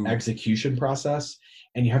and execution process,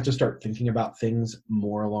 and you have to start thinking about things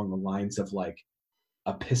more along the lines of like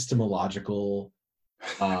epistemological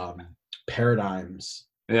paradigms.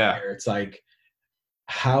 Yeah. Where it's like,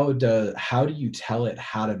 how do you tell it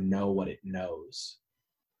how to know what it knows?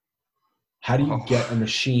 How do you get a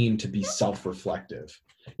machine to be self-reflective?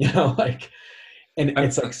 Like, and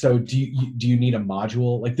it's like, so do you need a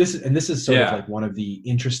module like this? And this is sort of like one of the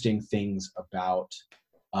interesting things about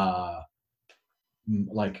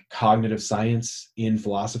like cognitive science in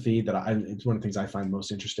philosophy that it's one of the things I find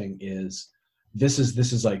most interesting is this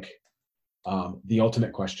is like the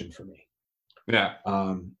ultimate question for me. Yeah.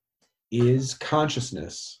 Is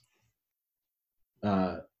consciousness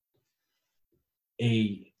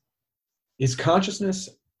is consciousness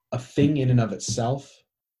a thing in and of itself,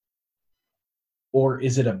 or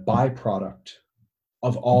is it a byproduct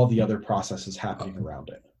of all the other processes happening around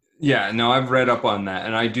it? Yeah, no, I've read up on that,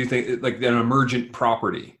 and I do think like an emergent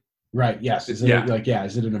property. Right. Yes. Is it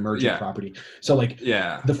is it an emergent property? So like,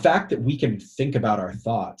 the fact that we can think about our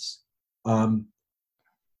thoughts,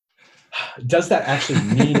 does that actually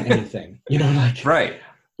mean anything? Like, right.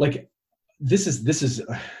 Like this is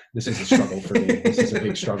a struggle for me. This is a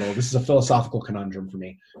big struggle. This is a philosophical conundrum for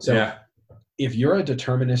me. So if you're a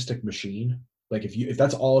deterministic machine, like if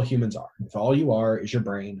that's all humans are, if all you are is your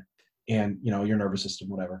brain and your nervous system,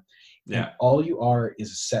 whatever, and all you are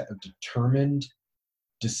is a set of determined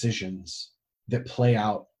decisions that play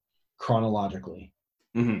out chronologically,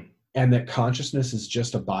 and that consciousness is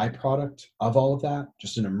just a byproduct of all of that,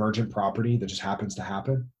 just an emergent property that just happens to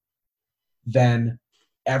happen, then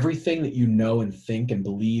everything that you know and think and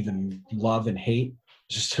believe and love and hate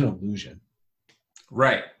is just an illusion.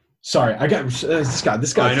 Right. Sorry, I got this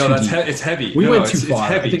guy. I know it's heavy. We went too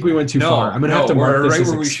far. I think we went too far. I'm gonna have to mark this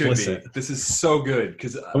as explicit. This is so good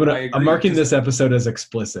because I'm marking this episode as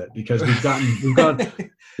explicit because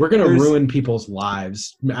we're gonna ruin people's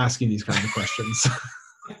lives asking these kinds of questions.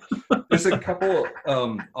 There's a couple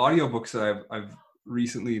audiobooks that I've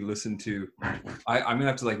recently listened to. I'm gonna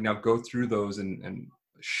have to like now go through those and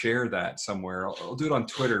share that somewhere. I'll do it on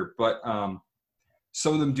Twitter, but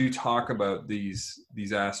some of them do talk about these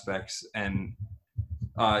aspects, and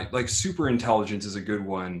like super intelligence is a good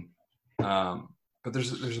one, but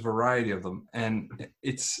there's a variety of them, and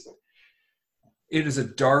it is a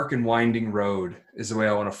dark and winding road is the way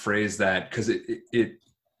I want to phrase that, because it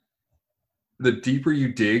the deeper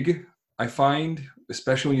you dig, I find,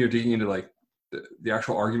 especially when you're digging into like the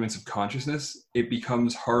actual arguments of consciousness, it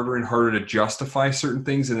becomes harder and harder to justify certain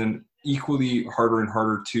things, and then equally harder and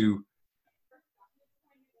harder to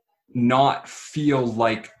not feel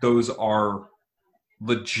like those are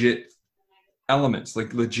legit elements,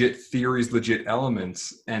 like legit theories, legit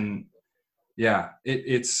elements. And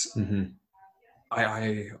it's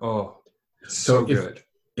so good.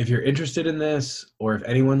 If you're interested in this, or if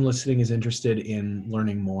anyone listening is interested in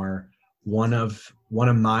learning more, one of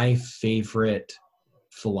my favorite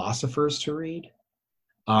philosophers to read,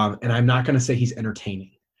 and I'm not going to say he's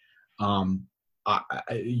entertaining,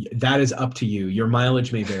 that is up to you. Your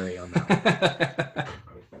mileage may vary on that.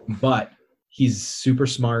 But he's super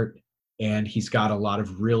smart, and he's got a lot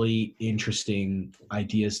of really interesting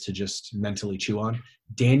ideas to just mentally chew on.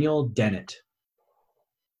 Daniel Dennett,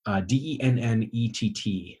 Dennett.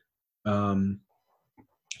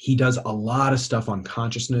 He does a lot of stuff on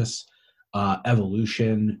consciousness,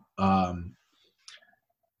 evolution. I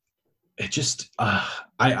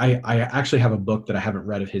actually have a book that I haven't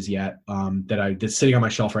read of his yet, that's sitting on my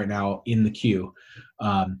shelf right now in the queue,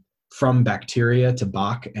 From Bacteria to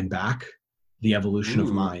Bach and Back, The Evolution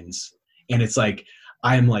of Minds. And it's like,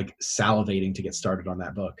 I'm like salivating to get started on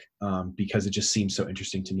that book, because it just seems so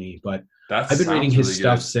interesting to me. But I've been reading his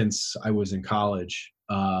stuff since I was in college.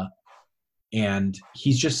 And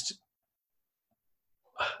he's just,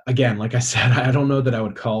 again, like I said, I don't know that I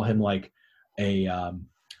would call him like a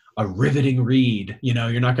riveting read.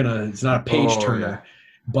 You're not gonna, it's not a page turner,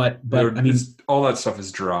 but I mean, all that stuff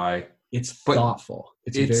is dry. It's thoughtful.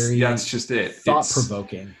 It's very, that's just it. Thought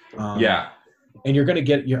provoking. And you're going to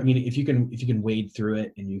get, I mean, if you can wade through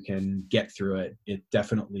it and you can get through it, it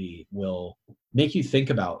definitely will make you think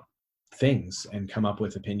about things and come up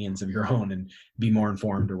with opinions of your own and be more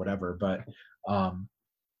informed or whatever. But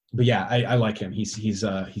yeah, I like him. He's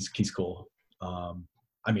cool.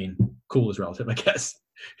 I mean, cool is relative, I guess.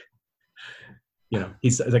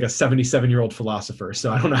 He's like a 77-year-old philosopher.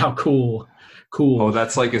 So I don't know how cool. Oh,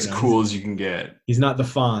 that's like as cool as you can get. He's not the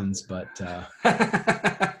Fonz, but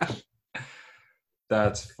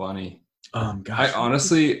that's funny. Gosh.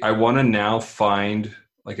 I want to now find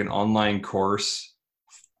like an online course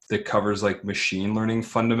that covers like machine learning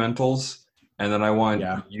fundamentals. And then I want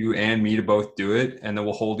you and me to both do it. And then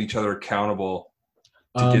we'll hold each other accountable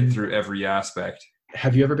to get through every aspect.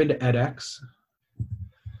 Have you ever been to edX?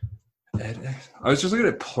 I was just looking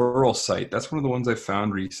at Pluralsight. That's one of the ones I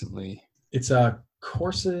found recently. It's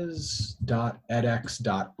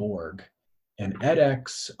courses.edx.org, and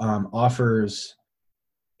edX offers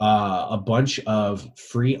a bunch of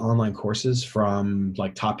free online courses from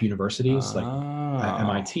like top universities like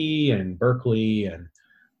MIT and Berkeley and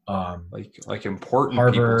like important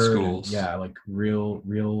Harvard, people schools. Yeah, like real.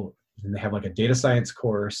 And they have like a data science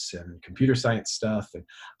course and computer science stuff. And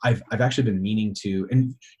I've actually been meaning to,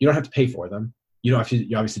 and you don't have to pay for them. You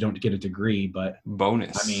obviously don't get a degree, but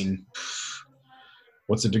bonus. I mean,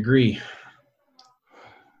 what's a degree?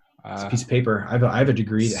 It's a piece of paper. I have a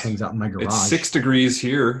degree that hangs out in my garage. It's 6 degrees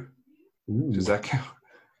here. Ooh. Does that count?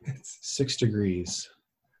 It's 6 degrees.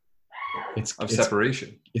 It's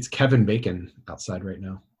separation. It's Kevin Bacon outside right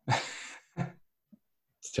now.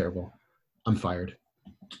 It's terrible. I'm fired.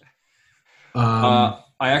 I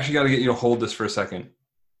actually got to get you to hold this for a second.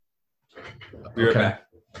 Be right back.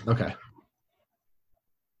 Okay.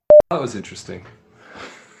 That was interesting.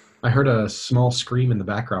 I heard a small scream in the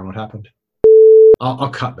background. What happened? I'll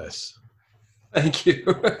cut this. Thank you.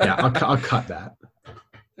 Yeah, I'll cut that.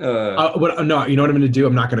 No, you know what I'm going to do?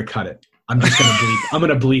 I'm not going to cut it. I'm just going to bleep. I'm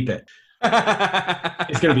going to bleep it.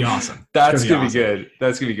 It's going to be awesome. That's going to be good.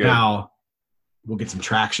 That's going to be good. Now we'll get some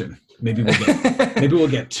traction. Maybe we'll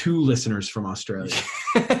get 2 listeners from Australia.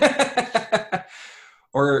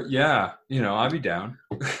 Or I'd be down.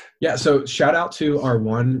 Yeah. So shout out to our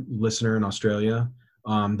one listener in Australia.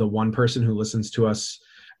 The one person who listens to us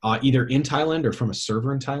either in Thailand or from a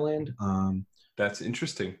server in Thailand. That's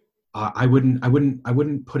interesting. I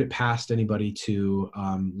wouldn't put it past anybody to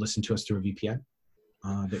listen to us through a VPN.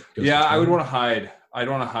 I would want to hide. I'd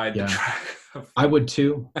want to hide the track. I would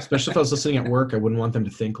too, especially if I was listening at work. I wouldn't want them to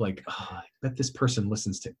think like, oh, I bet this person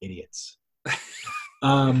listens to idiots.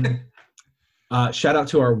 Shout out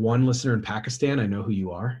to our one listener in Pakistan. I know who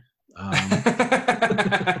you are. And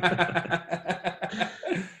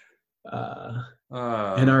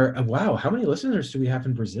wow, how many listeners do we have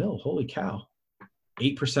in Brazil? Holy cow.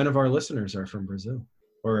 8% of our listeners are from Brazil,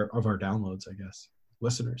 or of our downloads, I guess.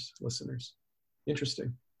 Listeners.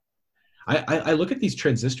 Interesting. I look at these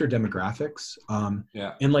transistor demographics, and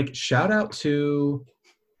like shout out to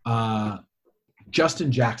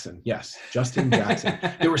Justin Jackson. Yes, Justin Jackson.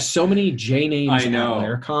 There were so many J names at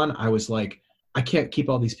Laracon. I was like, I can't keep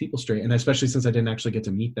all these people straight, and especially since I didn't actually get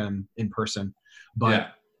to meet them in person.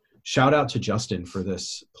 But shout out to Justin for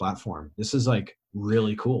this platform. This is like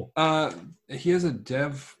really cool. He has a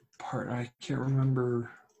dev part. I can't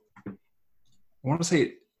remember. I want to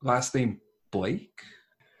say last name Blake.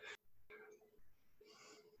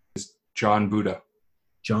 It's John Buddha.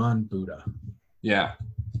 John Buddha. Yeah.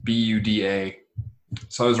 Buda.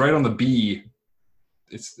 So I was right on the B.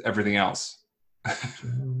 It's everything else.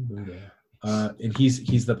 John Buddha. And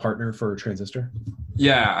he's the partner for Transistor?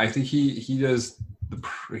 Yeah, I think he does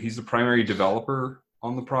he's the primary developer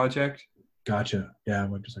on the project. Gotcha. Yeah,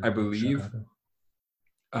 I believe.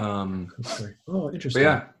 Oh, interesting. But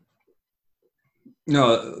yeah.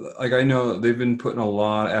 No, like I know they've been putting a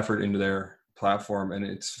lot of effort into their platform, and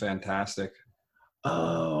it's fantastic.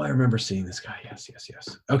 Oh, I remember seeing this guy. Yes.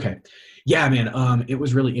 Okay. Yeah, man. It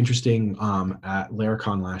was really interesting at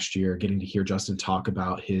Laracon last year, getting to hear Justin talk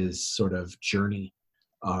about his sort of journey.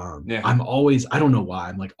 I'm always, I don't know why,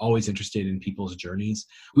 I'm like always interested in people's journeys.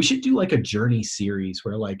 We should do like a journey series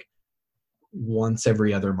where like once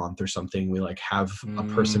every other month or something, we like have a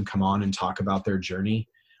person come on and talk about their journey.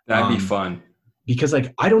 That'd be fun. Because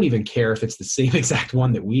like, I don't even care if it's the same exact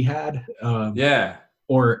one that we had.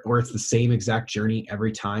 Or it's the same exact journey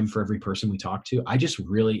every time for every person we talk to. I just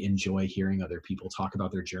really enjoy hearing other people talk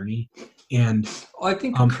about their journey. And I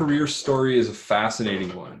think a career story is a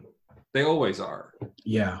fascinating one. They always are.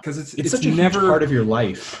 Yeah. Because it's such a huge part of your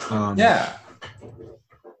life. And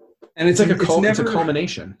it's like it's a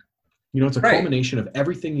culmination. You know, it's a culmination of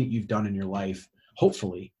everything that you've done in your life.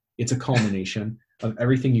 Hopefully it's a culmination of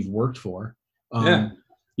everything you've worked for.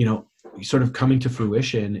 You know, sort of coming to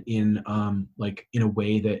fruition in like in a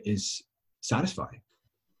way that is satisfying.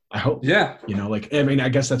 I hope. Yeah. You know, like I mean, I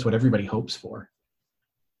guess that's what everybody hopes for.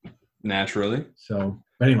 Naturally. So,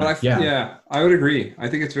 but anyway, yeah, I would agree. I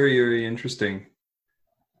think it's very, very interesting.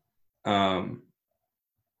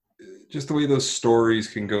 Just the way those stories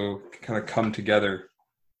can kind of come together.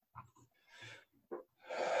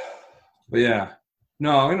 But yeah,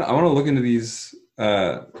 no, I want to look into these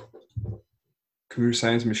computer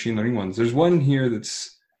science, machine learning ones. There's one here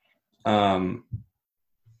that's, it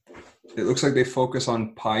looks like they focus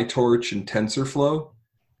on PyTorch and TensorFlow.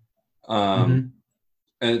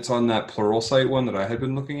 And it's on that Pluralsight one that I had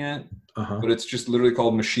been looking at, but it's just literally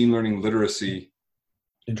called machine learning literacy.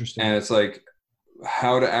 Interesting. And it's like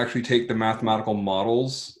how to actually take the mathematical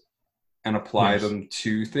models and apply them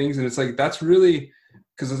to things. And it's like, that's really,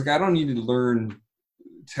 because it's like, I don't need to learn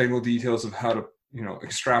technical details of how to,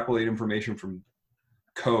 extrapolate information from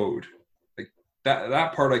code. Like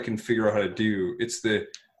that part I can figure out how to do. It's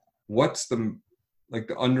what's the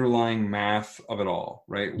underlying math of it all,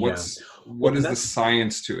 right? What is the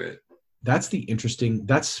science to it? That's the interesting,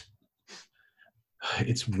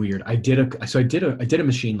 it's weird. I did a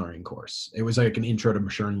machine learning course. It was like an intro to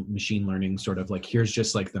machine learning, sort of like, here's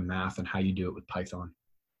just like the math and how you do it with Python.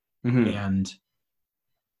 Mm-hmm. And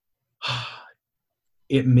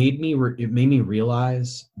it made me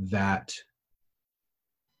realize that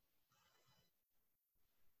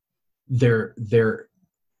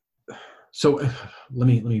so let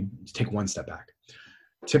me take one step back.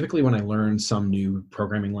 Typically when I learn some new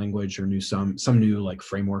programming language or some new like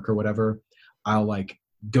framework or whatever, I'll like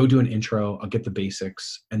go do an intro, I'll get the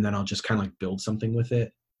basics, and then I'll just kind of like build something with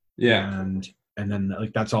it. Yeah. And then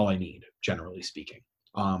like, that's all I need, generally speaking.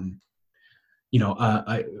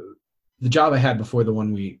 The job I had before the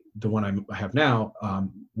one I have now,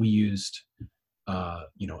 we used,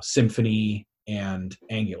 Symfony and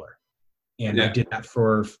Angular. And I did that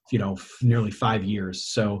for, nearly 5 years.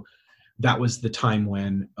 So that was the time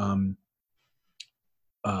when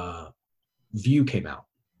Vue came out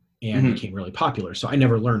and became really popular. So I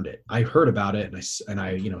never learned it. I heard about it and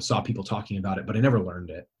I saw people talking about it, but I never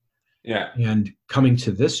learned it. Yeah. And coming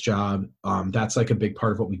to this job, that's like a big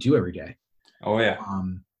part of what we do every day. Oh yeah.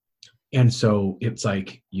 And so it's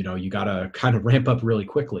like, you got to kind of ramp up really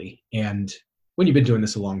quickly. And when you've been doing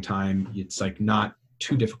this a long time, it's like not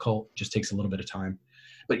too difficult, just takes a little bit of time.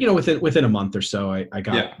 But, within a month or so, I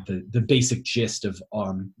got the basic gist of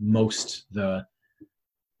most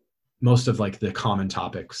of like the common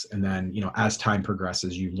topics. And then, as time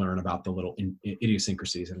progresses, you learn about the little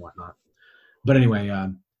idiosyncrasies and whatnot. But anyway,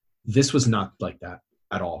 this was not like that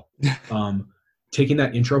at all. Taking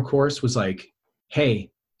that intro course was like,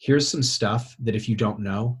 hey, here's some stuff that if you don't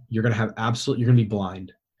know, you're going to be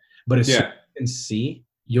blind. But as soon as you can see,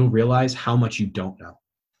 you'll realize how much you don't know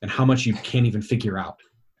and how much you can't even figure out.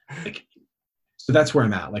 Like, so that's where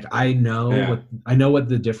I'm at. Like, I know what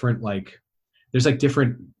the different, like, there's like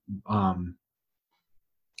different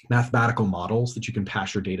mathematical models that you can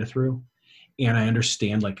pass your data through. And I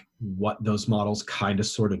understand like what those models kind of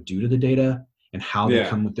sort of do to the data and how they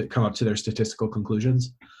come up to their statistical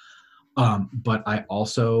conclusions. But I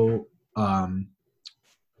also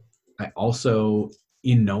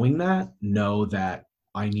in knowing that, know that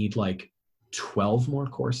I need like 12 more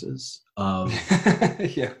courses of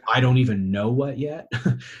I don't even know what yet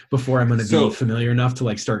before I'm going to be familiar enough to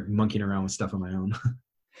like start monkeying around with stuff on my own.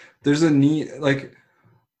 There's a need, like,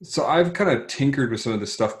 so I've kind of tinkered with some of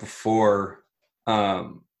this stuff before. I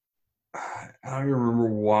don't even remember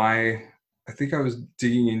why. I think I was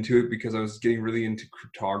digging into it because I was getting really into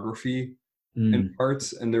cryptography in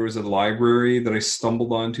parts, and there was a library that I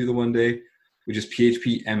stumbled onto the one day, which is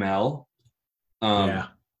PHP ML.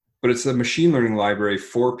 But it's a machine learning library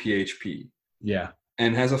for PHP. Yeah.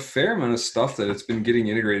 And has a fair amount of stuff that it's been getting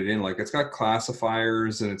integrated in. Like, it's got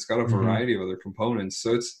classifiers and it's got a variety of other components.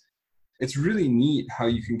 So it's really neat how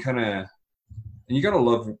you can kind of, and you got to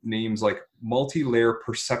love names like multi-layer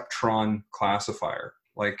perceptron classifier.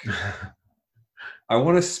 Like, I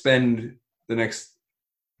want to spend the next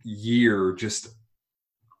year just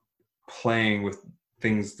playing with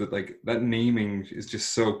things that, like, that naming is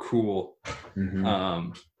just so cool.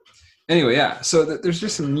 Anyway, so there's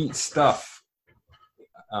just some neat stuff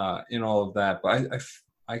in all of that, but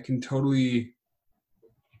I can totally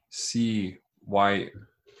see why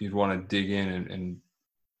you'd want to dig in and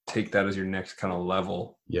take that as your next kind of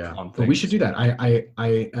level. Yeah, but we should do that.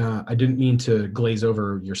 I didn't mean to glaze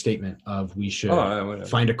over your statement of we should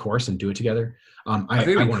find a course and do it together. I want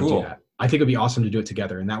to do that. I think it'd be awesome to do it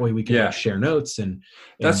together, and that way we can like, share notes and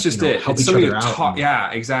that's just it. Help each other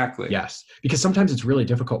out. Exactly. Yes, because sometimes it's really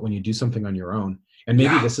difficult when you do something on your own. And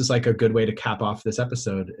maybe this is like a good way to cap off this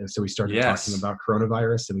episode. So we started talking about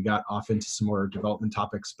coronavirus, and we got off into some more development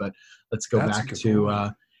topics. But let's go back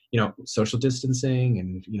to social distancing,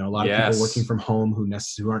 and a lot of people working from home who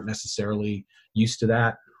aren't necessarily used to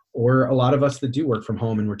that, or a lot of us that do work from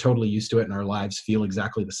home and we're totally used to it, and our lives feel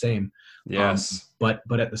exactly the same. Yes. But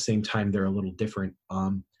at the same time, they're a little different.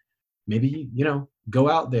 Maybe,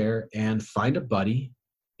 go out there and find a buddy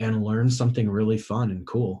and learn something really fun and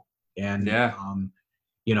cool. And,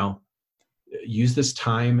 use this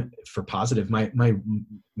time for positive. My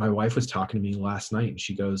wife was talking to me last night, and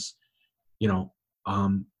she goes,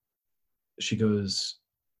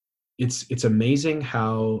 it's amazing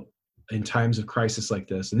how in times of crisis like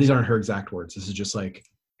this, and these aren't her exact words, this is just like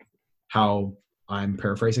how I'm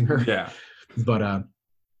paraphrasing her. Yeah. But,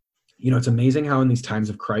 it's amazing how in these times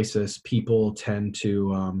of crisis, people tend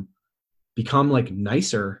to become like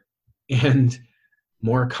nicer and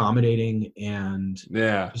more accommodating and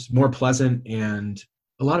just more pleasant, and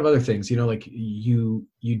a lot of other things, like you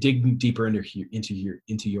dig deeper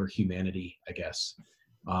into your humanity, I guess.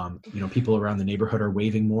 People around the neighborhood are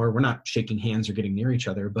waving more. We're not shaking hands or getting near each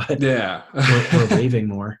other, but we're waving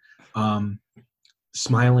more.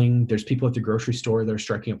 Smiling. There's people at the grocery store that are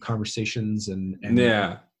striking up conversations and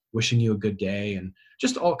wishing you a good day, and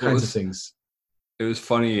just all kinds of things. It was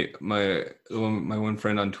funny. My one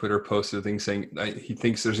friend on Twitter posted a thing saying he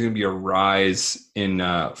thinks there's going to be a rise in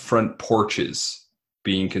front porches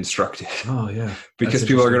being constructed. Oh yeah, because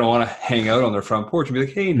people are going to want to hang out on their front porch and be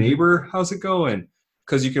like, "Hey neighbor, how's it going?"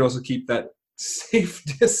 Because you can also keep that safe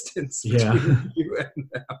distance between you and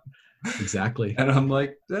them. Exactly. And I'm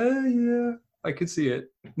like, yeah, I could see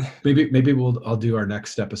it. Maybe I'll do our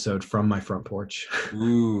next episode from my front porch.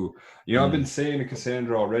 Ooh, I've been saying to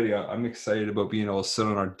Cassandra already, I'm excited about being able to sit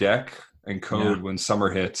on our deck and code when summer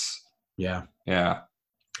hits. Yeah. Yeah.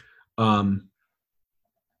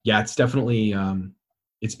 It's definitely,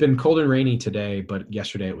 it's been cold and rainy today, but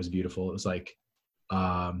yesterday it was beautiful. It was like,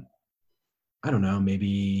 I don't know,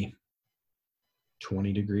 maybe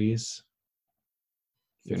 20 degrees.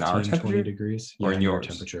 15, 20 degrees. Or in your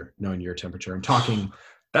temperature. No, in your temperature. I'm talking.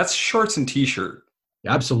 That's shorts and t-shirt.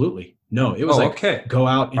 Absolutely. No, it was go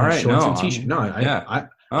out in shorts and t-shirt. No, I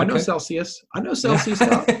know Celsius. I know Celsius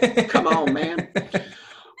stuff. Come on, man.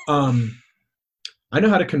 I know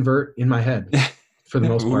how to convert in my head for the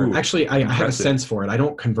most part. Actually, I have a sense for it. I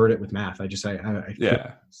don't convert it with math. I just I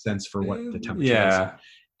sense for what the temperature is.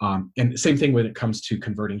 And same thing when it comes to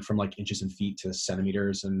converting from like inches and feet to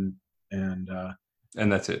centimeters and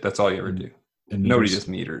that's it. That's all you ever do. And nobody does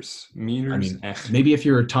meters. Meters. I mean, maybe if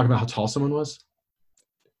you were talking about how tall someone was.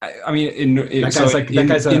 I mean, in the UK,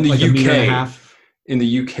 in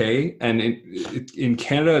the UK, and in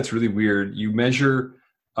Canada, it's really weird. You measure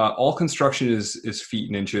all construction is feet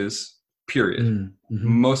and inches. Period.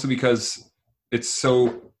 Mm-hmm. Mostly because it's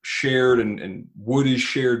so shared and wood is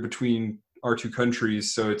shared between our two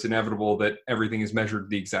countries, so it's inevitable that everything is measured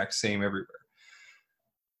the exact same everywhere.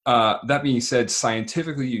 That being said,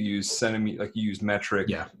 scientifically, you use centimeter, like you use metric.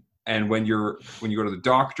 Yeah. And when you go to the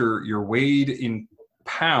doctor, you're weighed in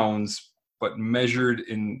pounds, but measured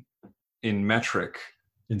in metric,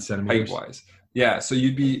 in centimeters, height wise. Yeah. So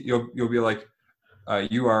you'll be like,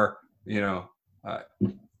 you are, I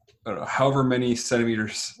don't know, however many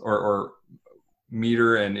centimeters or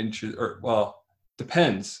meter and inches, or well,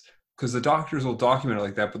 depends, because the doctors will document it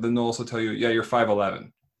like that, but then they'll also tell you, yeah, you're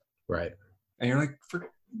 5'11". Right. And you're like, for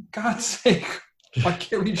God's sake, why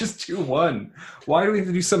can't we just do one? Why do we have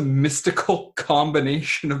to do some mystical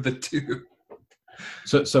combination of the two?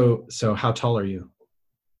 So how tall are you?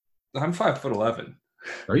 I'm 5'11".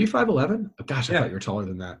 Are you 5'11"? Oh, gosh, I thought you were taller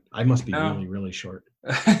than that. I must be really, really short.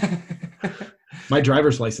 My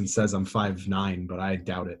driver's license says I'm 5'9", but I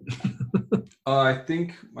doubt it. I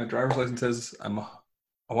think my driver's license says I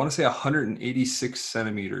want to say 186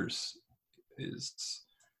 centimeters is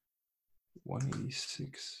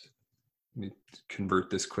 186. Let me convert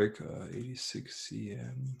this quick. 86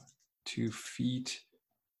 cm, 2 feet.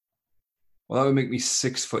 Well, that would make me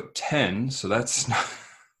 6'10", so that's not.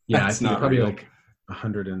 Yeah, that's not probably real. Like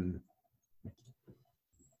 100 and.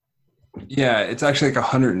 Yeah, it's actually like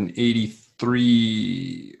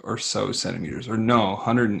 183 or so centimeters, or no,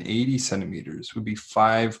 180 centimeters would be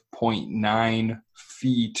 5.9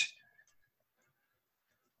 feet.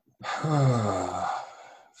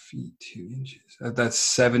 Feet 2 inches. That's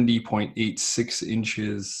 70.86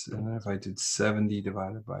 inches. And then if I did 70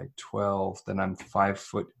 divided by 12, then I'm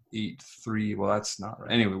 5'8'3". Well, that's not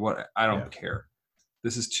right. Anyway, I don't care.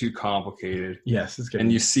 This is too complicated. Yes, it's good.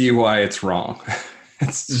 And you see why it's wrong.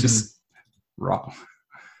 It's just wrong.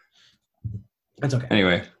 That's okay.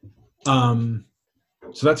 Anyway. So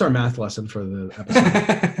that's our math lesson for the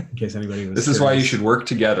episode. In case anybody was This is why you should work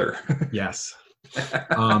together. Yes.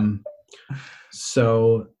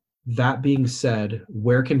 So that being said,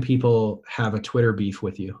 where can people have a Twitter beef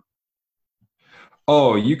with you?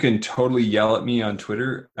 Oh, you can totally yell at me on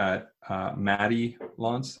Twitter at Matty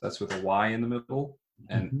Lantz. That's with a Y in the middle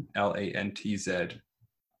and LANTZ.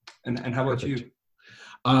 And how about you?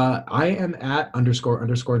 I am at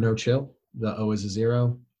 _ no chill. The O is a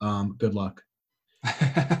 0. Good luck.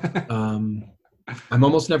 I'm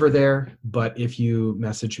almost never there, but if you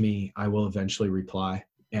message me, I will eventually reply.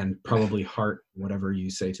 and probably heart whatever you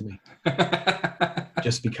say to me.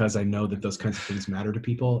 Just because I know that those kinds of things matter to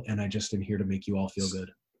people, and I just am here to make you all feel good.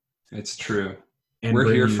 It's true. And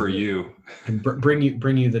we're here for you. And bring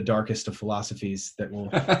you the darkest of philosophies that will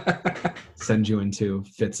send you into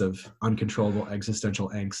fits of uncontrollable existential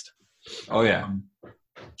angst. Oh yeah.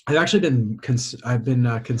 I've actually been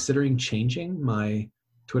considering changing my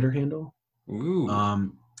Twitter handle.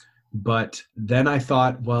 Ooh. But then I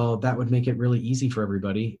thought, well, that would make it really easy for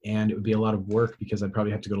everybody, and it would be a lot of work because I'd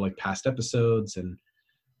probably have to go to like past episodes and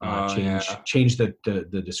change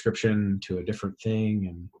the description to a different thing.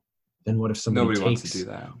 And then what if somebody wants to do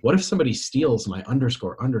that? What if somebody steals my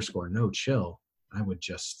 _ no chill? I would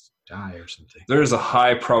just die or something. There's a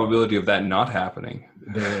high probability of that not happening.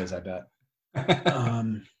 There is, I bet.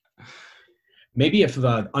 Maybe if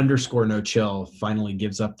the _ no chill finally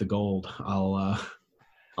gives up the gold,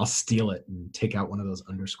 I'll steal it and take out one of those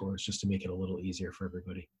underscores just to make it a little easier for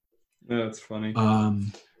everybody. Yeah, that's funny.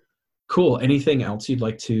 Cool. Anything else you'd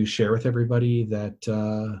like to share with everybody that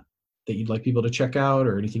you'd like people to check out,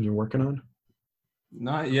 or anything you're working on?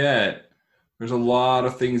 Not yet. There's a lot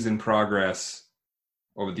of things in progress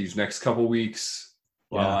over these next couple weeks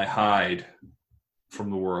while I hide from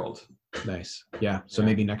the world. Nice. Yeah. So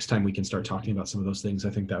maybe next time we can start talking about some of those things. I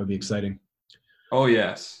think that would be exciting. Oh,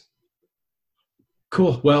 yes.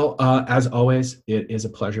 Cool. Well, as always, it is a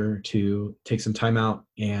pleasure to take some time out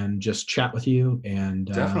and just chat with you and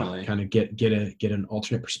definitely kind of get an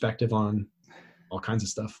alternate perspective on all kinds of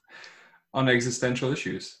stuff. On existential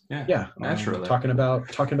issues. Yeah. Naturally. Talking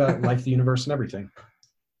about life, the universe, and everything.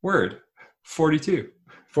 Word. 42.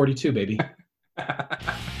 42, baby.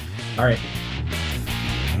 All right.